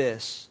like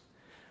this: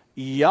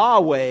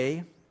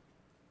 Yahweh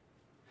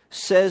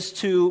says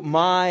to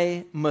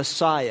my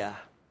Messiah,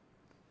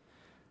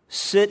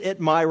 sit at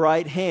my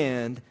right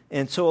hand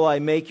until I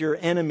make your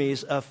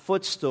enemies a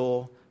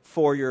footstool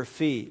for your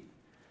feet.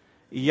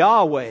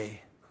 Yahweh,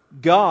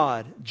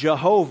 God,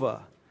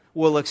 Jehovah,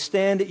 will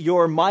extend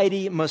your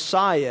mighty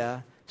Messiah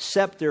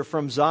scepter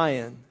from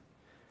Zion.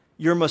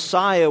 Your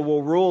Messiah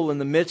will rule in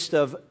the midst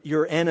of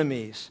your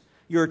enemies.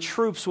 Your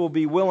troops will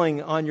be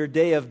willing on your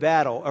day of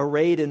battle,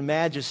 arrayed in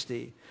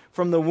majesty.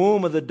 From the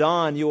womb of the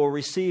dawn you will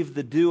receive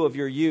the dew of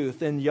your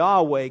youth. And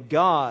Yahweh,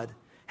 God,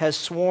 has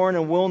sworn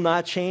and will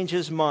not change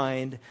His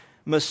mind.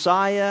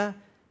 Messiah,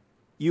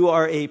 you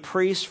are a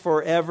priest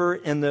forever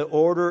in the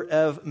order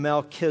of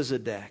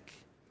Melchizedek.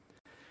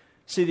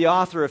 See, the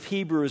author of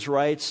Hebrews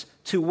writes,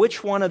 "To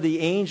which one of the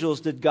angels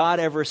did God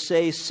ever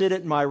say, 'Sit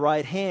at my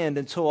right hand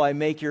until I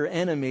make your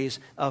enemies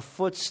a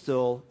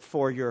footstool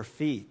for your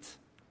feet'?"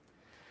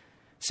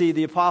 See,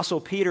 the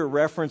Apostle Peter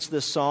referenced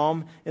this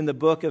psalm in the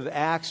book of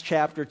Acts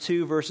chapter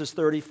 2, verses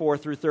 34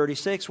 through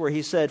 36, where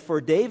he said,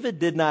 "For David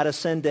did not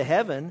ascend to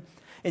heaven,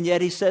 and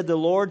yet he said, 'The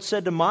Lord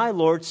said to my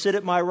Lord, sit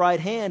at my right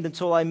hand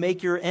until I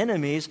make your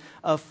enemies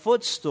a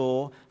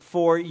footstool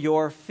for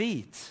your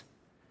feet.'"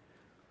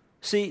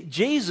 See,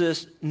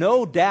 Jesus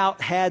no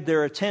doubt had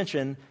their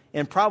attention,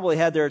 and probably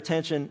had their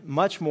attention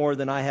much more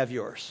than I have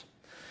yours.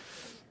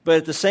 But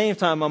at the same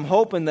time, I'm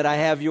hoping that I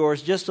have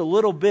yours just a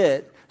little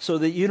bit so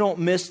that you don't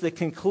miss the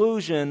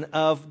conclusion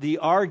of the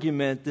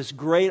argument, this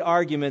great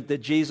argument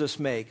that Jesus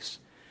makes.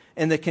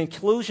 And the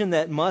conclusion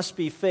that must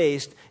be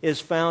faced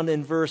is found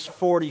in verse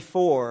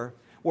 44,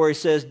 where he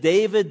says,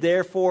 "David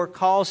therefore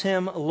calls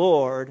him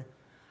Lord.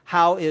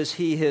 How is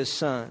he his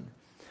son?"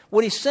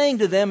 What he's saying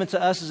to them and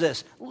to us is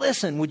this: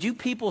 listen, would you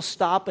people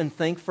stop and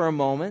think for a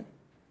moment?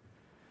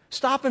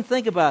 Stop and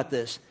think about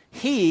this.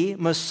 He,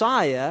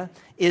 Messiah,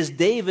 is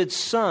David's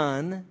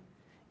son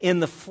in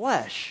the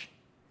flesh.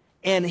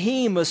 And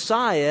he,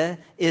 Messiah,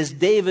 is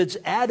David's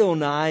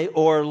Adonai,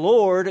 or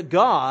Lord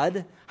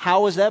God.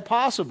 How is that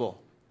possible?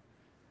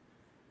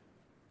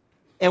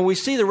 And we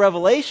see the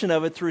revelation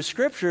of it through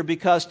Scripture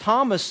because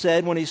Thomas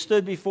said when he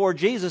stood before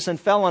Jesus and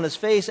fell on his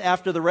face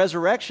after the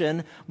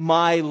resurrection,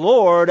 "My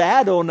Lord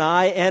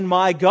Adonai and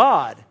my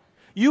God."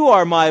 You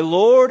are my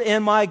Lord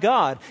and my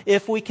God.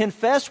 If we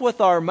confess with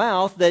our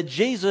mouth that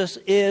Jesus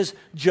is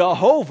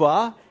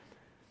Jehovah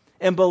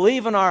and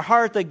believe in our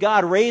heart that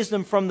God raised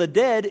him from the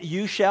dead,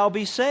 you shall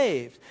be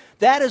saved.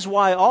 That is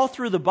why all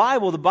through the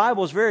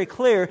Bible is very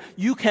clear.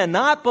 You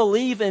cannot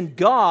believe in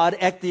God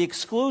at the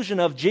exclusion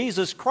of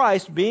Jesus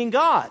Christ being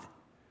God.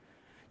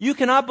 You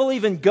cannot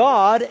believe in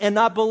God and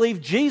not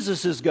believe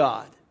Jesus is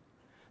God.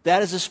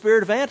 That is the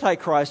spirit of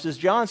Antichrist, as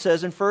John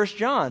says in 1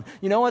 John.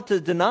 You know what? To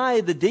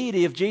deny the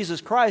deity of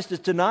Jesus Christ is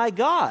to deny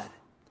God.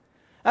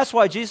 That's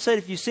why Jesus said,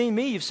 if you've seen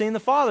me, you've seen the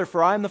Father,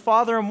 for I am the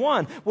Father and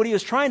one. What he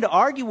was trying to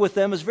argue with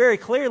them is very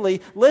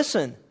clearly,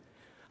 listen,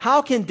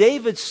 how can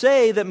David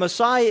say that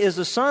Messiah is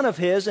the son of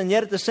his and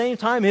yet at the same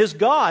time his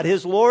God,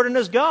 his Lord and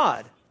his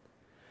God?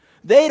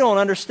 They don't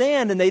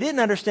understand, and they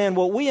didn't understand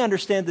what we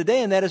understand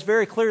today, and that is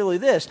very clearly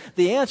this.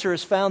 The answer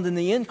is found in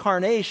the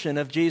incarnation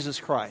of Jesus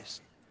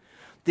Christ.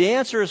 The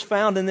answer is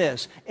found in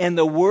this. And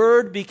the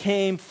Word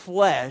became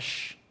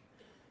flesh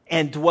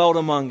and dwelt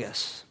among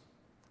us.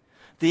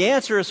 The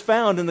answer is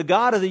found in the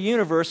God of the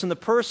universe, in the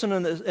person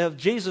of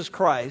Jesus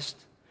Christ,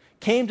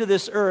 came to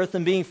this earth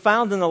and being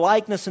found in the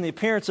likeness and the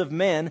appearance of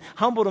men,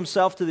 humbled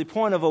himself to the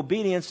point of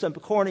obedience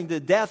according to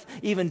death,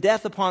 even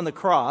death upon the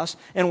cross,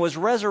 and was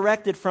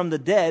resurrected from the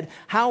dead.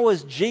 How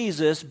was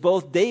Jesus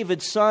both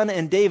David's son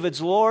and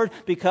David's Lord?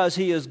 Because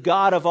he is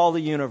God of all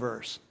the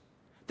universe.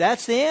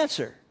 That's the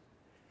answer.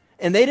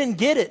 And they didn't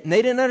get it, and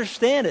they didn't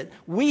understand it.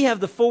 We have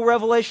the full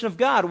revelation of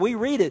God. We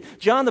read it.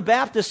 John the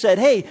Baptist said,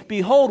 "Hey,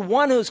 behold,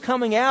 one who is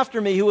coming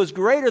after me, who is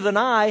greater than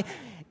I,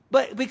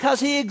 but because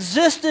he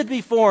existed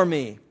before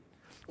me."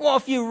 Well,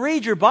 if you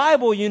read your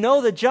Bible, you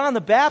know that John the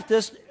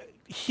Baptist,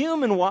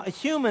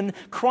 human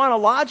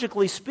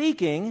chronologically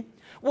speaking,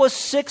 was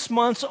 6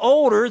 months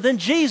older than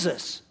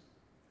Jesus.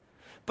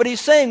 But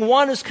he's saying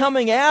one is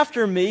coming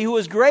after me who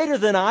is greater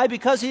than I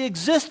because he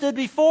existed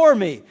before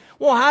me.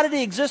 Well, how did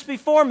he exist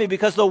before me?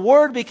 Because the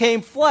Word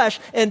became flesh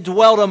and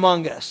dwelt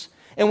among us.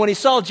 And when he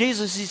saw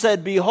Jesus, he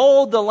said,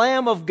 "Behold the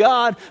Lamb of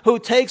God who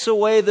takes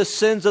away the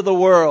sins of the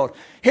world."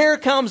 Here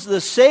comes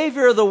the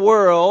Savior of the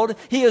world.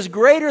 He is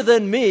greater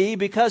than me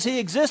because he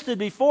existed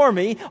before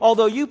me.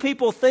 Although you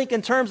people think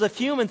in terms of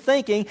human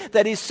thinking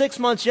that he's 6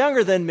 months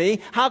younger than me,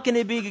 how can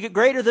he be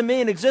greater than me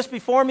and exist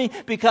before me?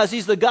 Because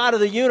he's the God of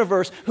the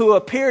universe who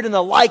appeared in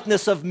the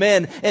likeness of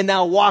men and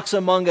now walks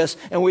among us,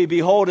 and we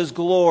behold his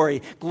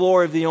glory,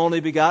 glory of the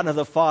only begotten of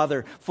the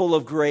Father, full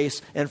of grace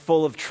and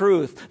full of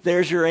truth.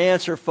 There's your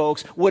answer,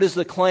 folks. What is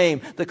the claim?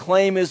 The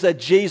claim is that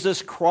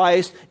Jesus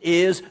Christ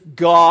is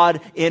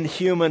God in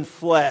human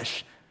flesh.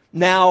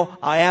 Now,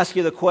 I ask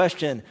you the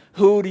question,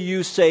 who do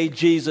you say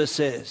Jesus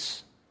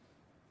is?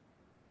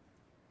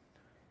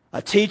 A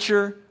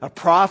teacher, a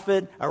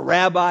prophet, a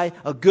rabbi,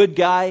 a good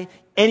guy?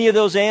 Any of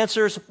those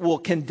answers will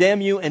condemn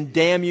you and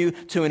damn you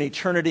to an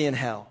eternity in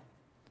hell.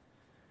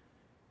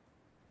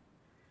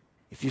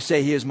 If you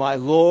say he is my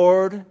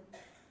Lord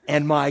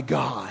and my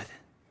God,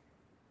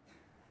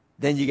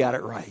 then you got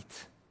it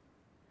right.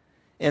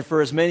 And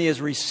for as many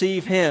as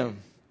receive him,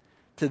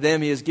 to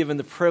them he has given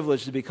the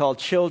privilege to be called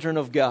children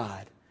of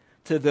God,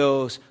 to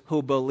those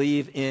who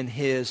believe in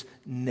his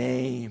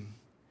name,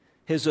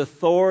 his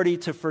authority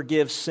to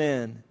forgive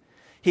sin.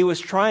 He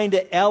was trying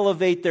to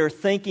elevate their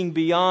thinking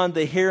beyond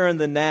the here and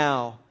the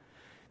now.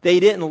 They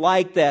didn't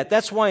like that.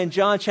 That's why in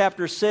John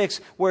chapter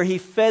 6, where he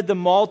fed the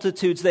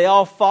multitudes, they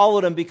all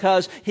followed him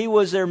because he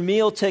was their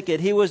meal ticket.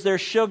 He was their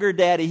sugar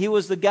daddy. He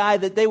was the guy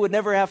that they would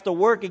never have to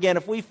work again.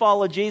 If we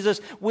follow Jesus,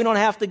 we don't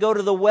have to go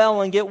to the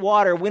well and get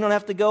water. We don't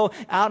have to go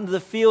out into the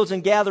fields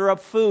and gather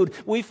up food.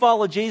 We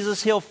follow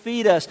Jesus, he'll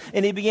feed us.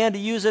 And he began to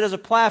use it as a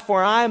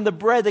platform. I am the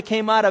bread that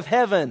came out of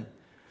heaven.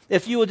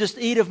 If you will just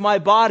eat of my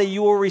body,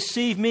 you will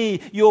receive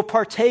me. You will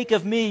partake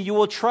of me. You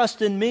will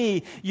trust in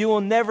me. You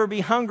will never be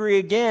hungry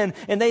again.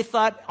 And they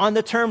thought on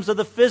the terms of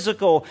the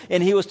physical,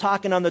 and he was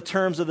talking on the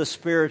terms of the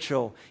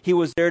spiritual. He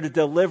was there to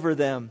deliver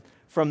them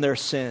from their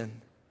sin.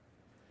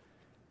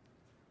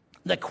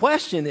 The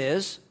question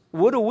is,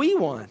 what do we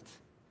want?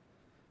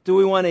 Do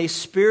we want a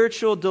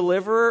spiritual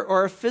deliverer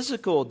or a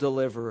physical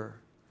deliverer?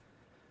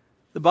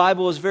 The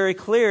Bible is very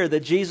clear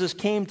that Jesus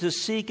came to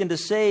seek and to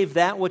save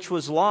that which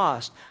was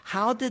lost.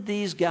 How did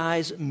these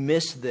guys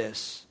miss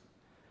this?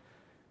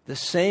 The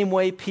same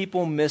way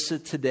people miss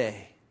it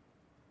today.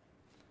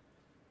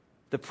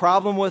 The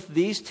problem with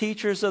these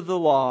teachers of the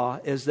law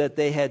is that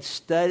they had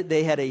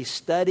a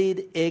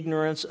studied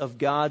ignorance of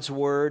God's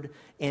Word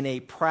and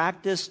a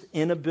practiced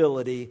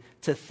inability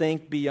to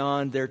think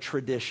beyond their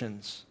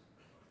traditions.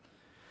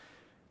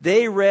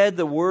 They read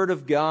the Word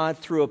of God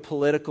through a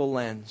political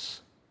lens.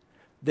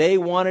 They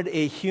wanted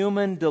a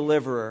human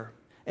deliverer.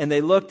 And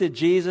they looked at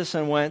Jesus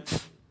and went,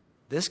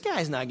 this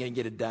guy's not going to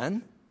get it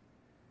done.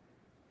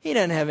 He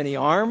doesn't have any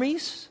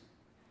armies.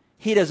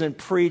 He doesn't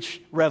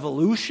preach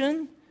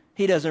revolution.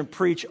 He doesn't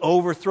preach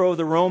overthrow of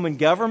the Roman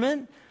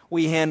government.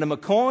 We hand him a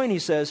coin. He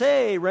says,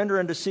 hey, render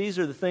unto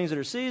Caesar the things that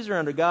are Caesar,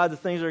 unto God the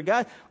things that are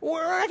God.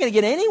 We're not going to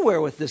get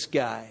anywhere with this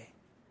guy.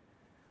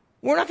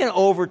 We're not going to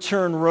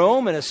overturn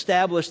Rome and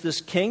establish this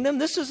kingdom.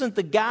 This isn't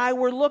the guy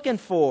we're looking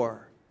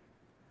for.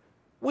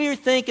 We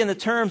think in the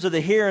terms of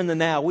the here and the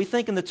now. We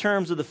think in the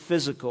terms of the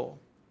physical.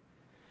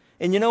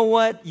 And you know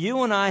what?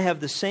 You and I have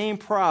the same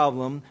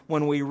problem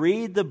when we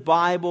read the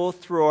Bible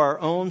through our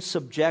own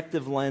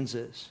subjective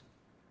lenses.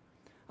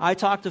 I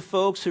talk to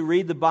folks who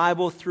read the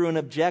Bible through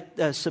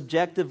an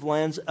subjective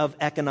lens of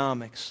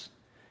economics.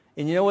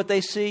 And you know what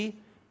they see?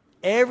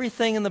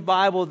 Everything in the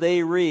Bible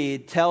they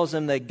read tells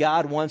them that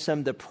God wants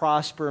them to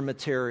prosper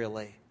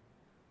materially.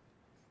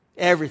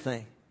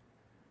 Everything.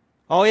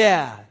 Oh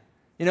yeah,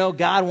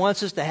 God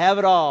wants us to have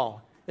it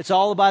all. It's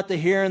all about the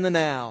here and the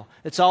now.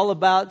 It's all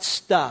about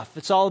stuff.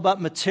 It's all about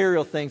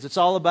material things. It's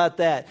all about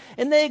that.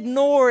 And they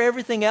ignore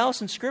everything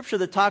else in Scripture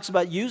that talks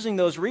about using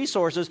those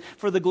resources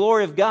for the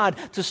glory of God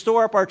to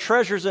store up our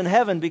treasures in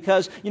heaven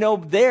because,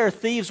 there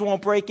thieves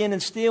won't break in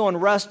and steal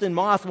and rust and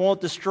moth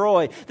won't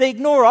destroy. They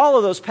ignore all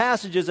of those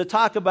passages that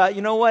talk about,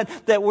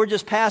 that we're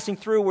just passing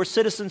through, where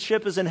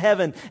citizenship is in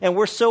heaven and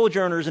we're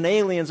sojourners and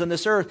aliens on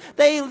this earth.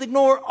 They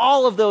ignore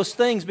all of those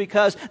things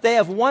because they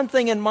have one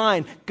thing in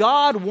mind.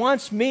 God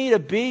wants me to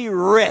be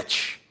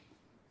rich.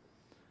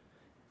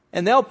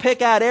 And they'll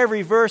pick out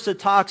every verse that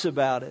talks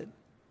about it.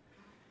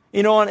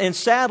 And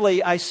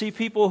sadly, I see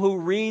people who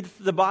read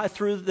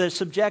through the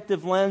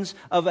subjective lens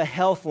of a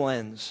health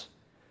lens.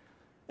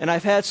 And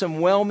I've had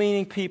some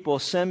well-meaning people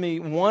send me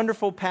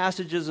wonderful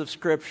passages of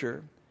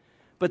Scripture,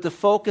 but the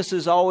focus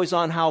is always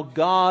on how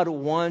God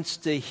wants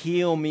to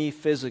heal me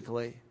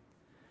physically.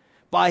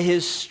 By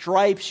His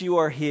stripes you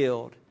are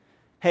healed.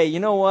 Hey,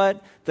 you know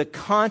what? The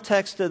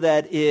context of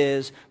that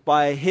is,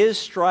 by His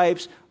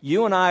stripes,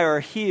 you and I are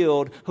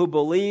healed who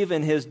believe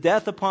in His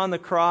death upon the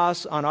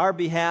cross on our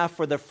behalf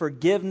for the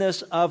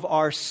forgiveness of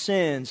our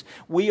sins.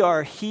 We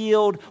are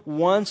healed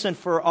once and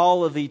for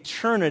all of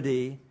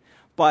eternity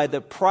by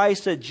the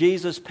price that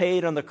Jesus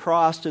paid on the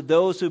cross to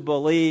those who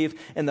believe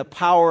in the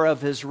power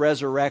of His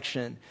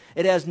resurrection.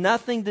 It has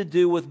nothing to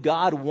do with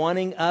God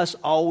wanting us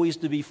always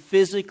to be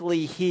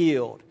physically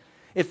healed.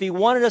 If He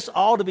wanted us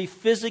all to be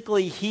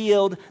physically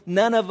healed,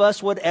 none of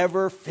us would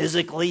ever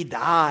physically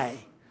die.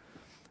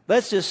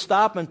 Let's just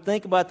stop and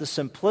think about the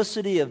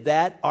simplicity of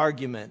that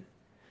argument.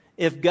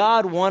 If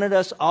God wanted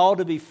us all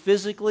to be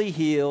physically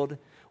healed,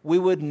 we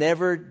would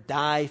never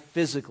die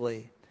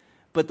physically.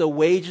 But the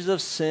wages of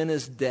sin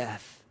is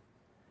death.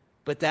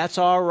 But that's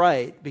all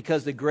right,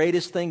 because the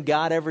greatest thing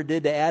God ever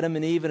did to Adam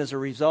and Eve, and as a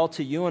result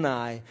to you and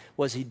I,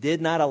 was He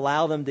did not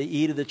allow them to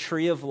eat of the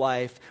tree of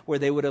life, where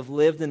they would have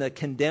lived in a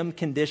condemned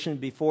condition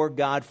before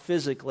God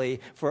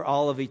physically for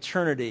all of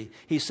eternity.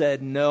 He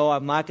said, no,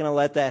 I'm not going to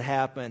let that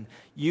happen.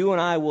 You and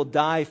I will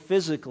die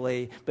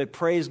physically, but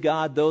praise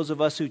God, those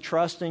of us who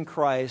trust in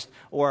Christ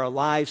or are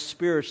alive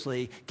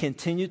spiritually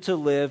continue to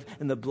live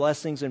in the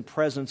blessings and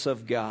presence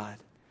of God.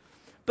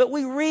 But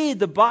we read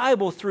the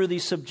Bible through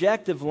these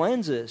subjective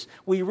lenses.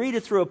 We read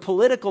it through a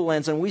political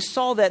lens, and we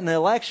saw that in the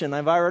election,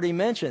 I've already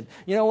mentioned.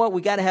 You know what?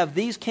 We got to have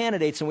these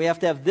candidates, and we have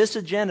to have this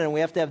agenda, and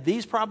we have to have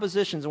these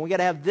propositions, and we got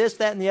to have this,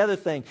 that, and the other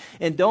thing.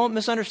 And don't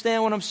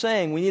misunderstand what I'm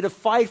saying. We need to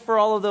fight for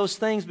all of those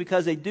things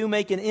because they do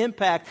make an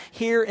impact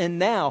here and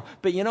now.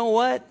 But you know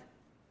what?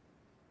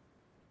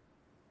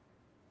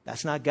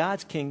 That's not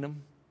God's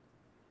kingdom.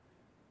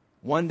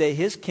 One day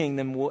His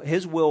kingdom,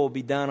 His will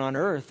be done on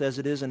earth as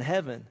it is in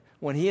heaven.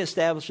 When He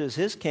establishes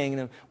His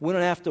kingdom, we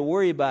don't have to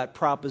worry about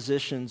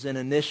propositions and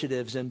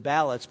initiatives and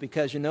ballots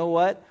because you know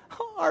what?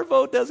 Our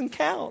vote doesn't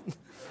count.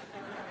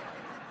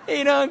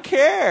 He don't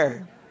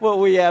care what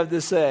we have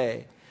to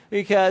say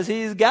because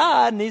He's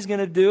God and He's going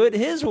to do it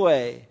His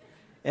way.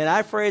 And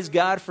I praise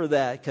God for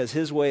that because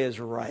His way is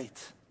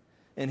right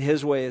and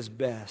His way is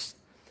best.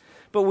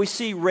 But we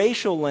see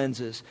racial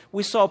lenses.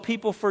 We saw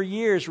people for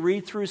years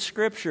read through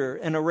Scripture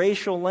in a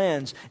racial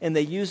lens, and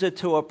they use it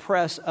to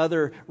oppress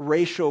other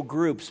racial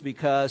groups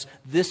because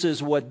this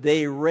is what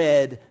they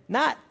read,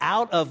 not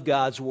out of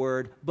God's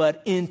Word,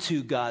 but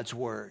into God's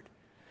Word.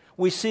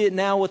 We see it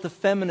now with the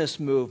feminist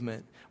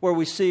movement, where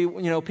we see,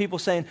 people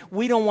saying,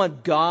 we don't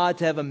want God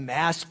to have a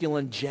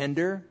masculine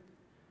gender.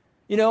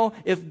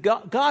 If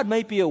God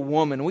might be a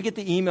woman, we get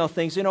the email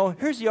things,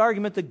 here's the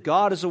argument that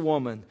God is a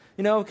woman,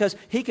 because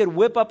He could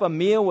whip up a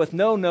meal with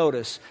no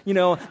notice,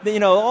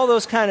 all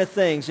those kind of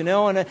things, and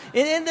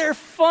they're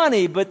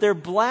funny, but they're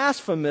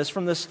blasphemous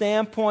from the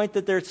standpoint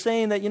that they're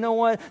saying that,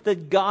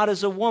 that God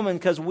is a woman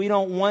because we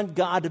don't want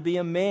God to be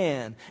a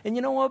man. And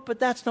you know what? But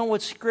that's not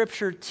what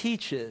Scripture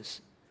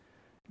teaches.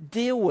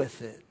 Deal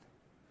with it.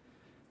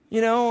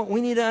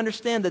 We need to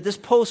understand that this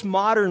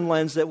postmodern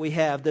lens that we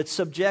have that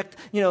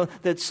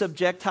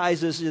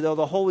subjectizes,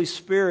 the Holy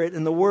Spirit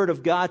and the Word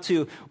of God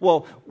to,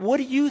 well, what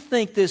do you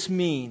think this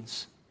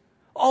means?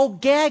 Oh,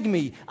 gag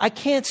me. I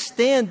can't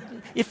stand.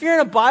 If you're in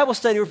a Bible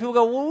study where people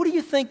go, well, what do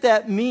you think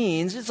that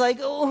means? It's like,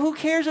 oh, who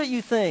cares what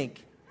you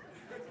think?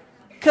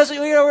 Because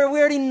we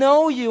already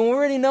know you, and we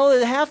already know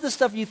that half the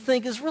stuff you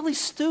think is really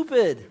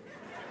stupid.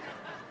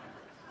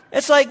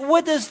 It's like,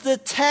 what does the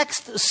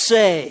text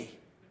say?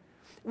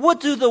 What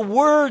do the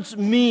words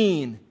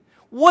mean?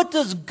 What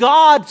does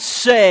God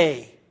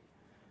say?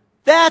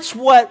 That's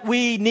what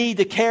we need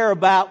to care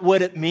about,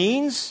 what it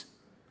means.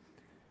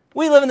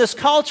 We live in this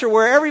culture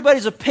where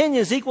everybody's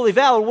opinion is equally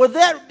valid. Well,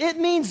 it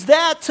means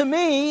that to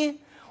me,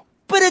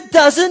 but it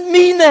doesn't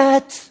mean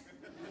that.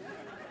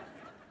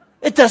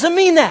 It doesn't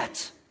mean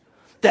that.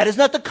 That is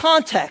not the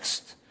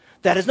context.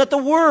 That is not the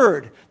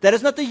word. That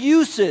is not the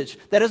usage.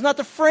 That is not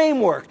the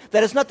framework.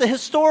 That is not the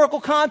historical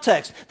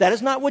context. That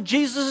is not what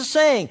Jesus is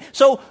saying.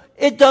 So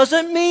it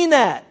doesn't mean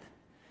that.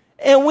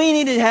 And we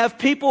need to have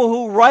people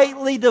who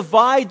rightly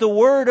divide the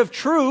word of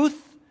truth.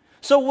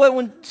 So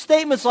when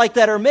statements like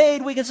that are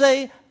made, we can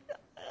say,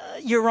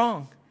 you're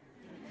wrong.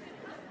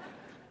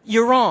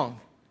 You're wrong.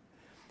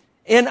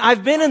 And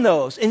I've been in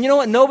those. And you know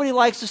what? Nobody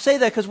likes to say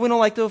that because we don't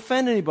like to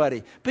offend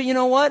anybody. But you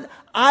know what?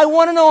 I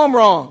want to know I'm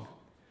wrong.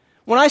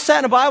 When I sat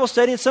in a Bible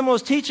study and someone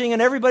was teaching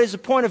and everybody's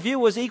point of view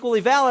was equally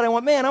valid, I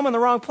went, man, I'm in the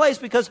wrong place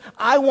because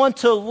I want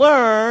to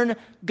learn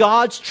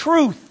God's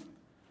truth.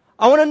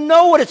 I want to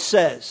know what it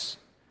says.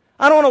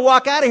 I don't want to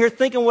walk out of here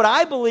thinking what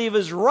I believe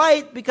is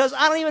right because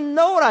I don't even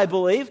know what I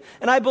believe.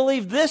 And I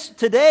believe this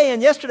today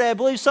and yesterday I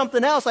believe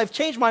something else. I've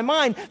changed my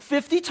mind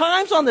 50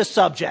 times on this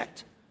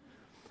subject.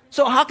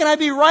 So how can I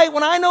be right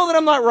when I know that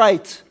I'm not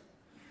right?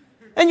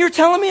 And you're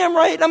telling me I'm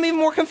right. I'm even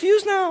more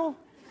confused now.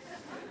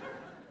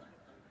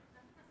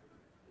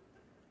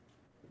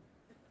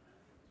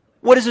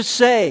 What does it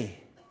say?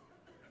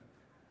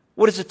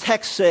 What does the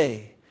text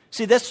say?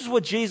 See, this is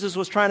what Jesus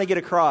was trying to get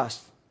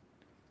across.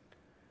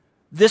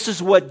 This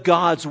is what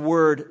God's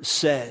word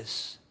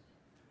says.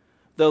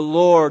 The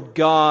Lord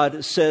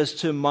God says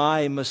to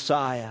my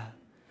Messiah,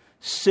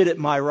 sit at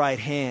my right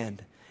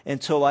hand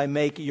until I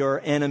make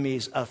your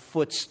enemies a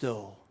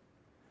footstool.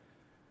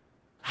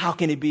 How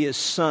can he be his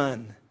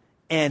son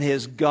and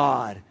his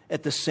God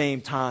at the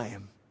same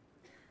time?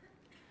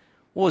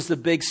 What was the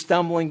big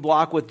stumbling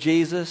block with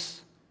Jesus?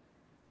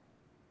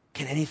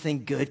 Can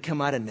anything good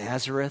come out of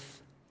Nazareth?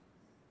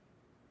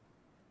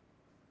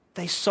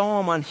 They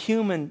saw him on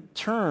human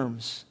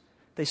terms.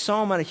 They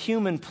saw him on a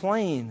human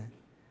plane.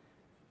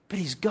 But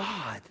he's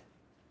God.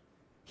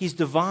 He's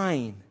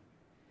divine.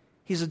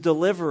 He's a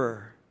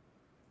deliverer.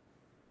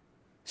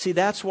 See,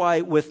 that's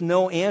why with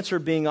no answer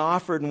being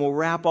offered, and we'll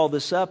wrap all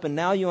this up, and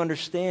now you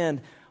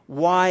understand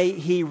why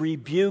he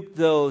rebuked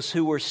those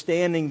who were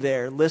standing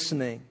there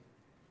listening.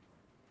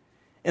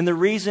 And the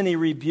reason he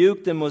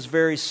rebuked them was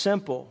very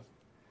simple.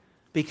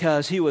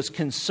 Because he was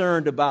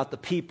concerned about the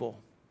people.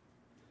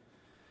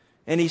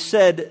 And he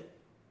said,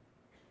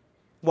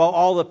 while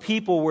all the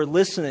people were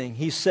listening,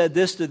 he said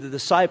this to the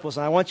disciples,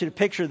 and I want you to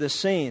picture this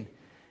scene.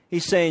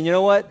 He's saying, you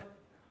know what?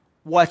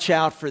 Watch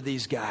out for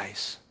these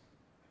guys.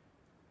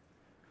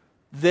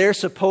 They're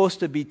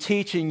supposed to be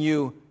teaching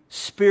you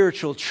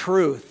spiritual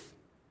truth.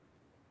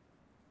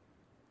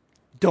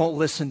 Don't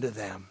listen to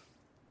them,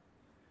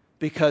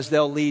 because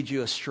they'll lead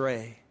you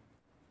astray.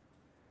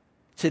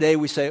 Today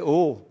we say,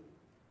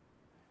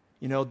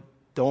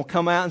 don't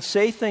come out and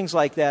say things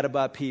like that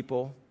about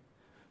people.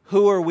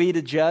 Who are we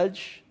to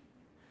judge?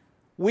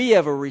 We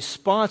have a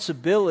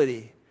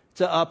responsibility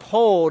to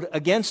uphold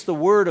against the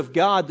Word of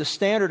God, the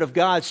standard of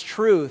God's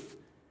truth.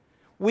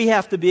 We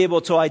have to be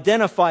able to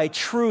identify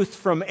truth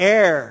from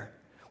error.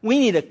 We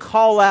need to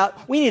call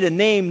out, we need to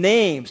name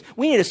names.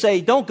 We need to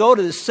say, don't go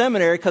to this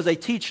seminary because they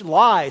teach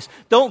lies.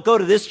 Don't go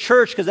to this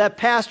church because that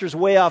pastor's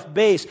way off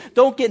base.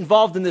 Don't get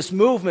involved in this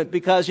movement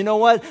because, you know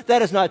what?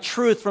 That is not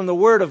truth from the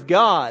Word of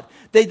God.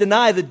 They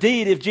deny the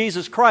deity of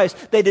Jesus Christ.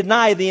 They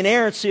deny the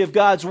inerrancy of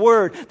God's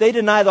Word. They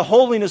deny the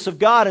holiness of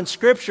God in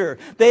Scripture.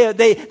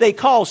 They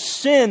call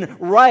sin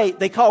right.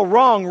 They call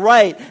wrong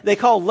right. They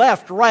call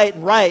left right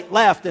and right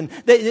left. And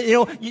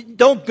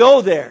don't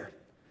go there.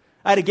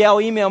 I had a gal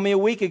email me a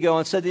week ago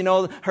and said,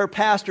 her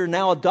pastor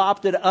now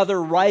adopted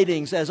other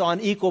writings as on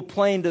equal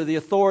plane to the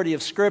authority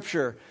of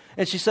Scripture.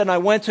 And she said, and I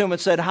went to him and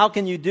said, how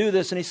can you do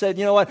this? And he said,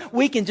 you know what?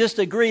 We can just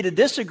agree to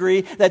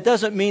disagree. That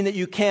doesn't mean that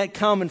you can't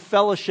come and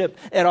fellowship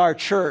at our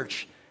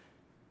church.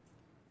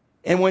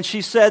 And when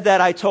she said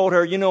that, I told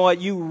her, you know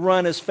what? You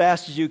run as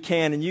fast as you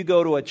can and you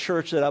go to a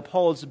church that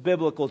upholds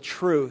biblical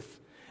truth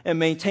and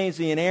maintains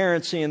the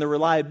inerrancy and the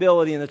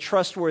reliability and the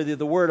trustworthy of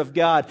the Word of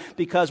God.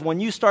 Because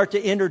when you start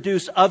to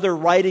introduce other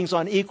writings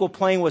on equal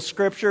plane with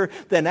Scripture,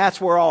 then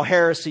that's where all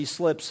heresy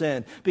slips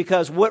in.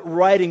 Because what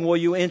writing will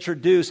you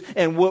introduce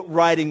and what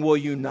writing will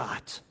you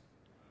not?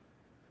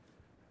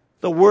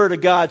 The Word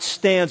of God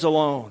stands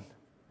alone.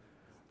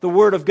 The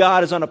Word of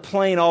God is on a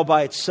plane all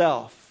by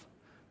itself.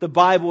 The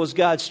Bible is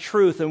God's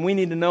truth, and we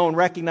need to know and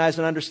recognize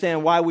and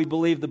understand why we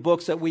believe the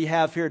books that we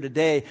have here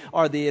today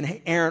are the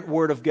inerrant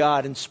Word of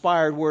God,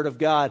 inspired Word of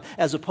God,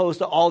 as opposed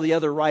to all the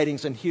other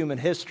writings in human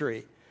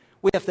history.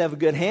 We have to have a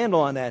good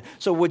handle on that.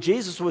 So what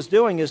Jesus was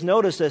doing is,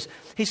 notice this,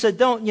 he said,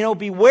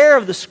 beware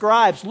of the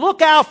scribes.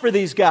 Look out for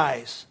these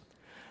guys.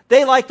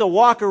 They like to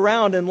walk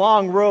around in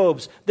long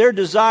robes. Their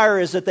desire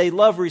is that they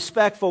love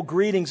respectful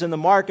greetings in the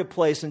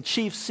marketplace and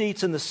chief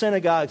seats in the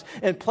synagogues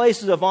and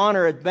places of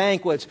honor at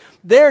banquets.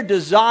 Their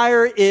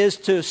desire is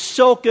to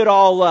soak it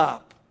all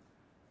up.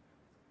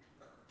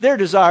 Their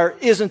desire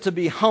isn't to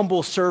be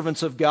humble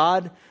servants of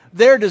God.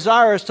 Their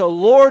desire is to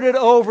lord it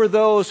over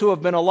those who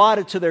have been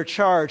allotted to their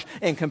charge.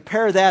 And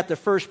compare that to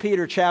 1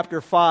 Peter chapter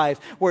 5,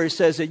 where he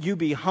says that you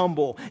be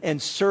humble and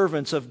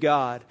servants of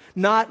God.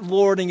 Not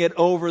lording it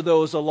over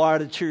those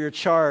allotted to your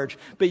charge.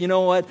 But you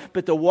know what?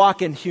 But to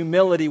walk in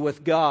humility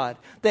with God.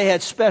 They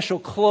had special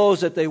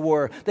clothes that they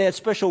wore. They had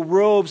special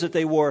robes that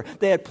they wore.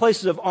 They had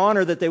places of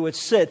honor that they would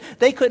sit.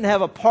 They couldn't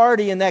have a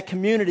party in that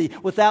community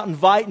without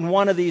inviting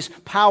one of these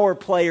power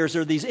players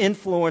or these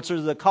influencers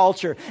of the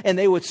culture. And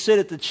they would sit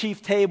at the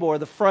chief table or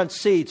the front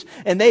seats,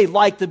 and they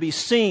liked to be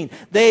seen.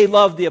 They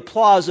loved the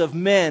applause of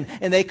men,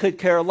 and they could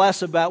care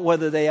less about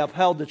whether they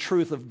upheld the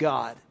truth of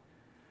God.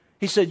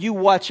 He said, you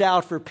watch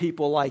out for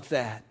people like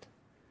that.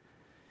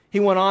 He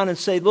went on and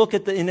said, look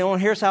at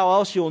and here's how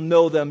else you'll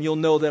know them. You'll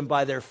know them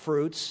by their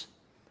fruits.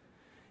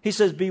 He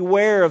says,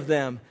 beware of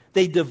them.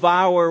 They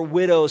devour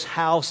widows'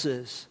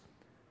 houses.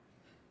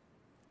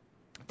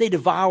 They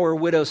devour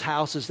widows'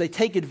 houses. They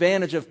take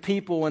advantage of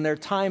people in their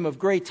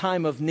great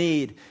time of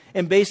need.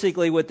 And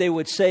basically what they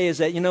would say is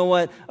that, you know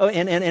what,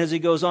 and as he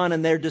goes on,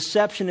 and their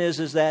deception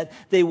is that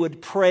they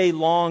would pray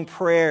long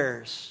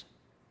prayers.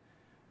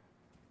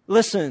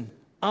 Listen,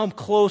 I'm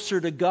closer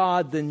to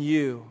God than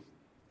you.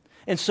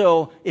 And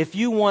so if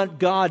you want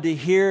God to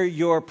hear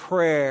your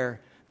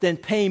prayer, then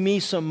pay me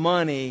some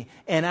money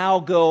and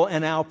I'll go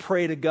and I'll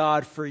pray to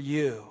God for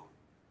you.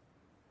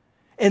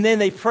 And then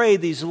they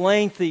prayed these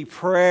lengthy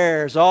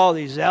prayers, all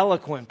these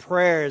eloquent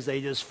prayers.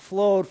 They just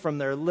flowed from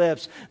their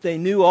lips. They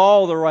knew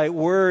all the right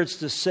words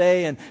to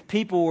say, and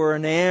people were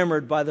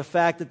enamored by the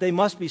fact that they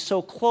must be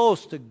so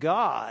close to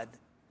God.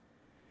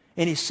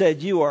 And he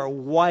said, you are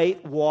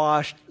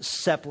whitewashed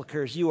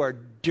sepulchres. You are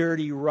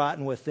dirty,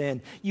 rotten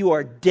within. You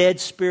are dead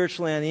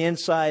spiritually on the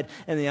inside,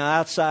 and the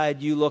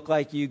outside you look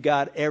like you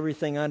got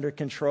everything under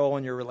control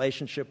in your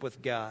relationship with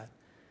God.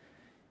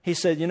 He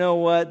said, you know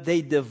what?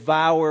 They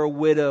devour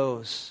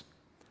widows.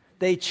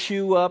 They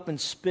chew up and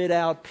spit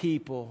out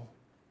people.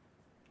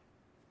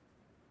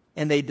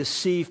 And they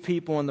deceive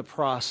people in the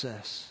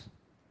process.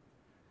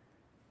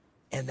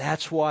 And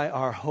that's why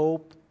our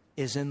hope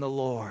is in the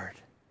Lord.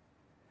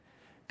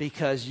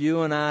 Because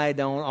you and I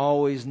don't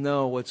always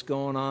know what's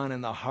going on in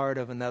the heart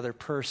of another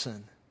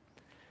person.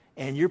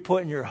 And you're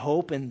putting your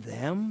hope in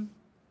them?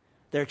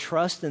 Their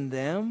trust in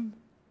them?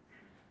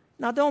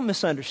 Now, don't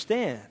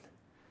misunderstand.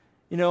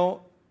 You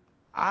know,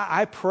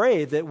 I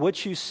pray that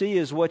what you see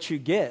is what you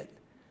get,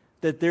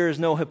 that there is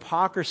no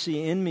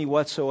hypocrisy in me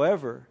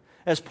whatsoever.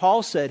 As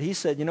Paul said, he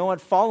said, you know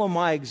what, follow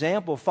my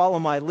example, follow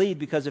my lead,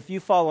 because if you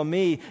follow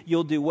me,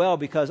 you'll do well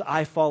because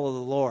I follow the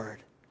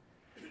Lord.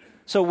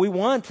 So we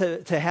want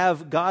to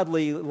have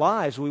godly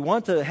lives. We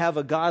want to have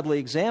a godly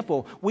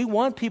example. We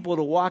want people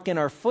to walk in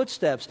our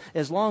footsteps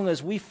as long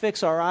as we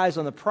fix our eyes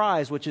on the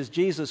prize, which is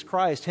Jesus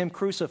Christ, Him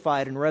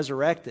crucified and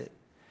resurrected.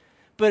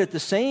 But at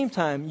the same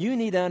time, you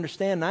need to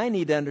understand, and I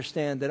need to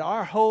understand, that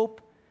our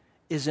hope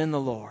is in the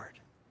Lord.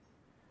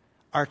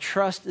 Our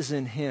trust is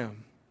in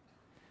Him.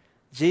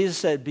 Jesus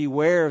said,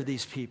 beware of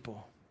these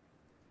people.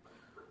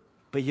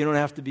 But you don't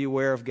have to be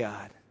aware of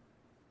God.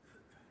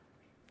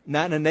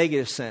 Not in a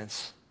negative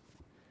sense.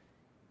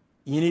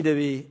 You need to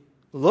be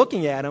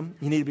looking at Him.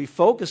 You need to be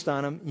focused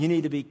on Him. You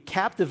need to be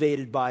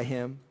captivated by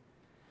Him.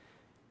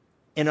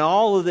 In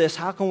all of this,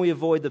 how can we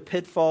avoid the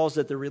pitfalls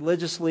that the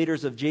religious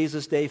leaders of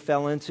Jesus' day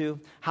fell into?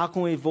 How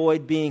can we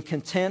avoid being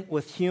content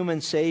with human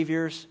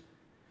saviors?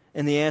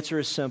 And the answer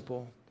is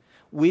simple.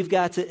 We've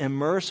got to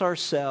immerse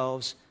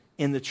ourselves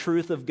in the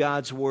truth of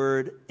God's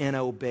Word and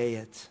obey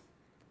it.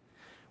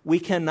 We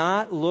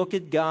cannot look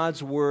at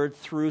God's Word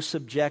through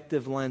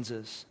subjective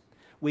lenses.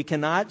 We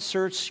cannot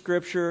search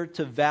Scripture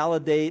to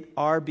validate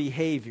our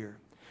behavior.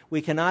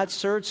 We cannot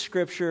search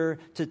Scripture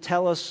to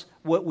tell us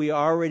what we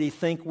already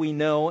think we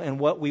know and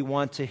what we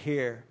want to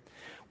hear.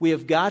 We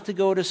have got to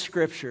go to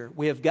Scripture.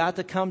 We have got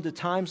to come to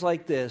times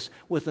like this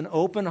with an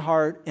open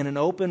heart and an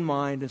open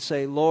mind and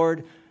say,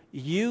 Lord,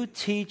 you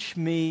teach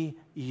me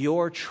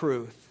your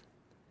truth.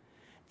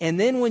 And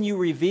then when you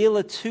reveal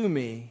it to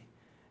me,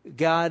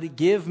 God,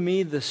 give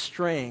me the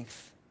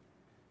strength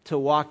to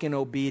walk in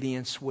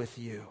obedience with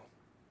you.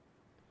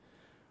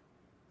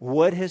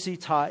 What has He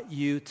taught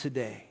you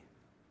today?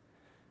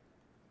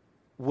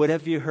 What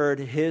have you heard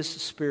His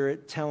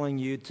Spirit telling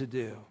you to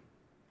do?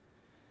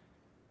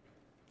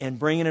 And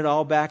bringing it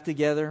all back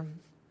together,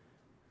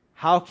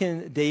 how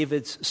can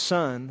David's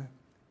son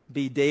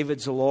be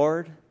David's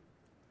Lord?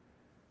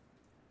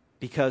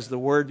 Because the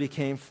Word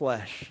became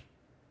flesh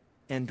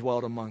and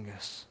dwelt among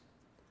us.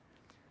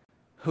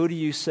 Who do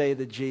you say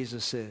that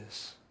Jesus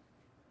is?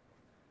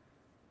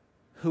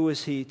 Who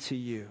is He to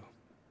you?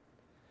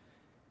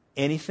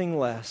 Anything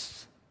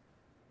less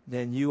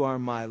than you are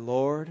my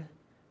Lord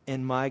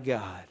and my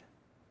God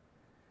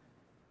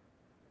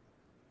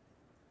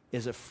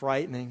is a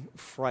frightening,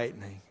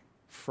 frightening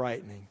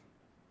frightening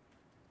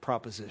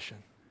proposition.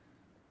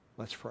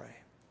 Let's pray.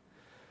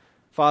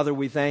 Father,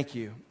 we thank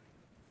you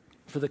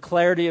for the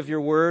clarity of your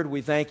word.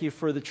 We thank you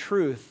for the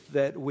truth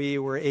that we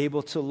were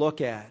able to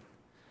look at.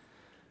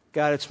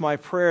 God, it's my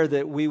prayer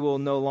that we will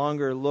no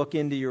longer look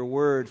into your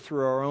word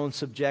through our own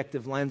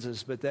subjective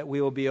lenses, but that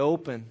we will be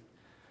open,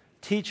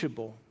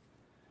 teachable,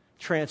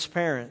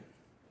 transparent,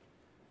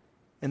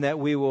 and that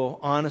we will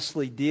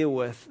honestly deal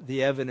with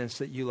the evidence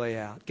that you lay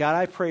out. God,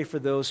 I pray for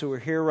those who are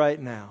here right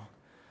now,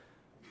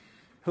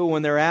 who,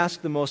 when they're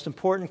asked the most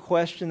important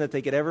question that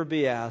they could ever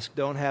be asked,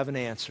 don't have an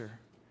answer.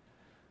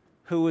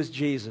 Who is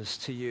Jesus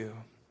to you?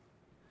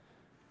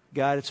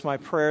 God, it's my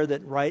prayer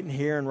that right in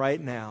here and right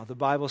now, the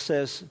Bible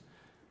says,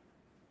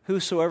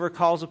 whosoever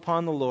calls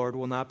upon the Lord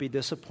will not be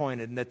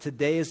disappointed, and that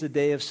today is the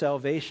day of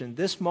salvation.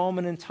 This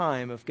moment in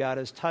time, if God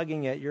is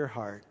tugging at your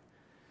heart,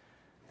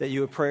 that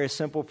you would pray a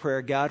simple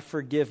prayer, God,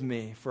 forgive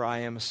me, for I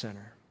am a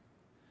sinner.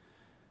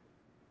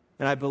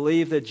 And I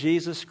believe that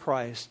Jesus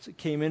Christ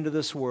came into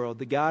this world,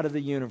 the God of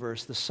the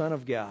universe, the Son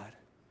of God,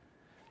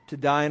 to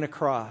die on a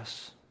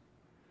cross,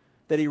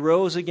 that he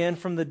rose again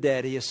from the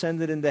dead, he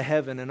ascended into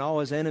heaven, and all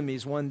his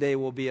enemies one day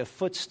will be a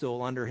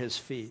footstool under his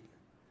feet.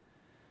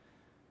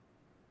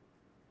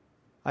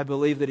 I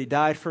believe that he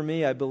died for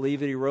me. I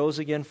believe that he rose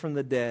again from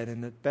the dead.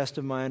 And to the best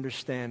of my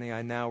understanding,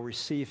 I now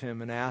receive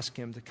him and ask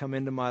him to come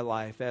into my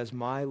life as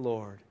my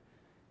Lord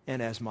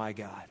and as my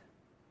God.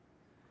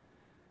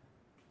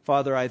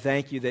 Father, I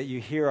thank you that you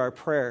hear our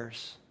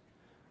prayers.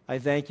 I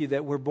thank you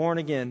that we're born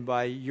again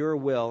by your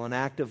will, an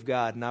act of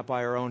God, not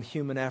by our own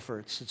human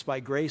efforts. It's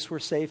by grace we're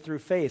saved through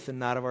faith and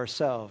not of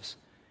ourselves.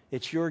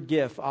 It's your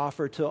gift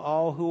offered to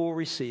all who will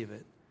receive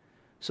it,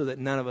 so that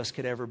none of us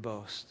could ever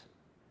boast.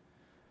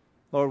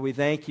 Lord, we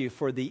thank you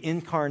for the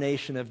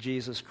incarnation of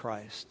Jesus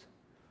Christ,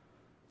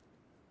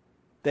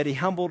 that he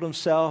humbled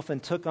himself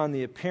and took on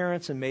the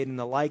appearance and made in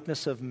the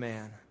likeness of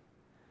man,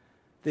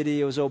 that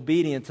he was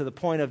obedient to the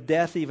point of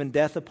death, even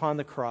death upon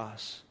the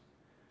cross,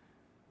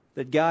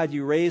 that God,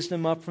 you raised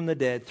him up from the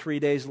dead 3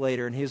 days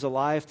later, and he is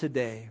alive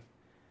today,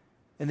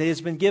 and that he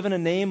has been given a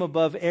name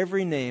above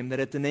every name,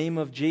 that at the name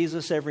of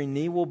Jesus every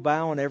knee will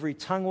bow and every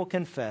tongue will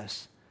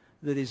confess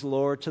that he's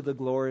Lord to the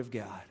glory of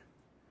God.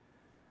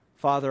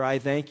 Father, I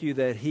thank you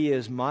that he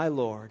is my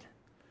Lord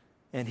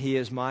and he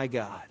is my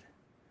God.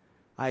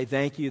 I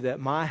thank you that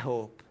my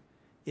hope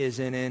is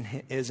in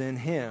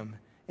him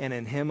and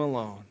in him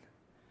alone.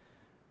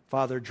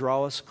 Father,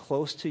 draw us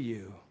close to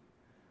you.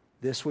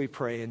 This we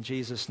pray in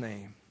Jesus'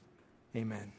 name. Amen.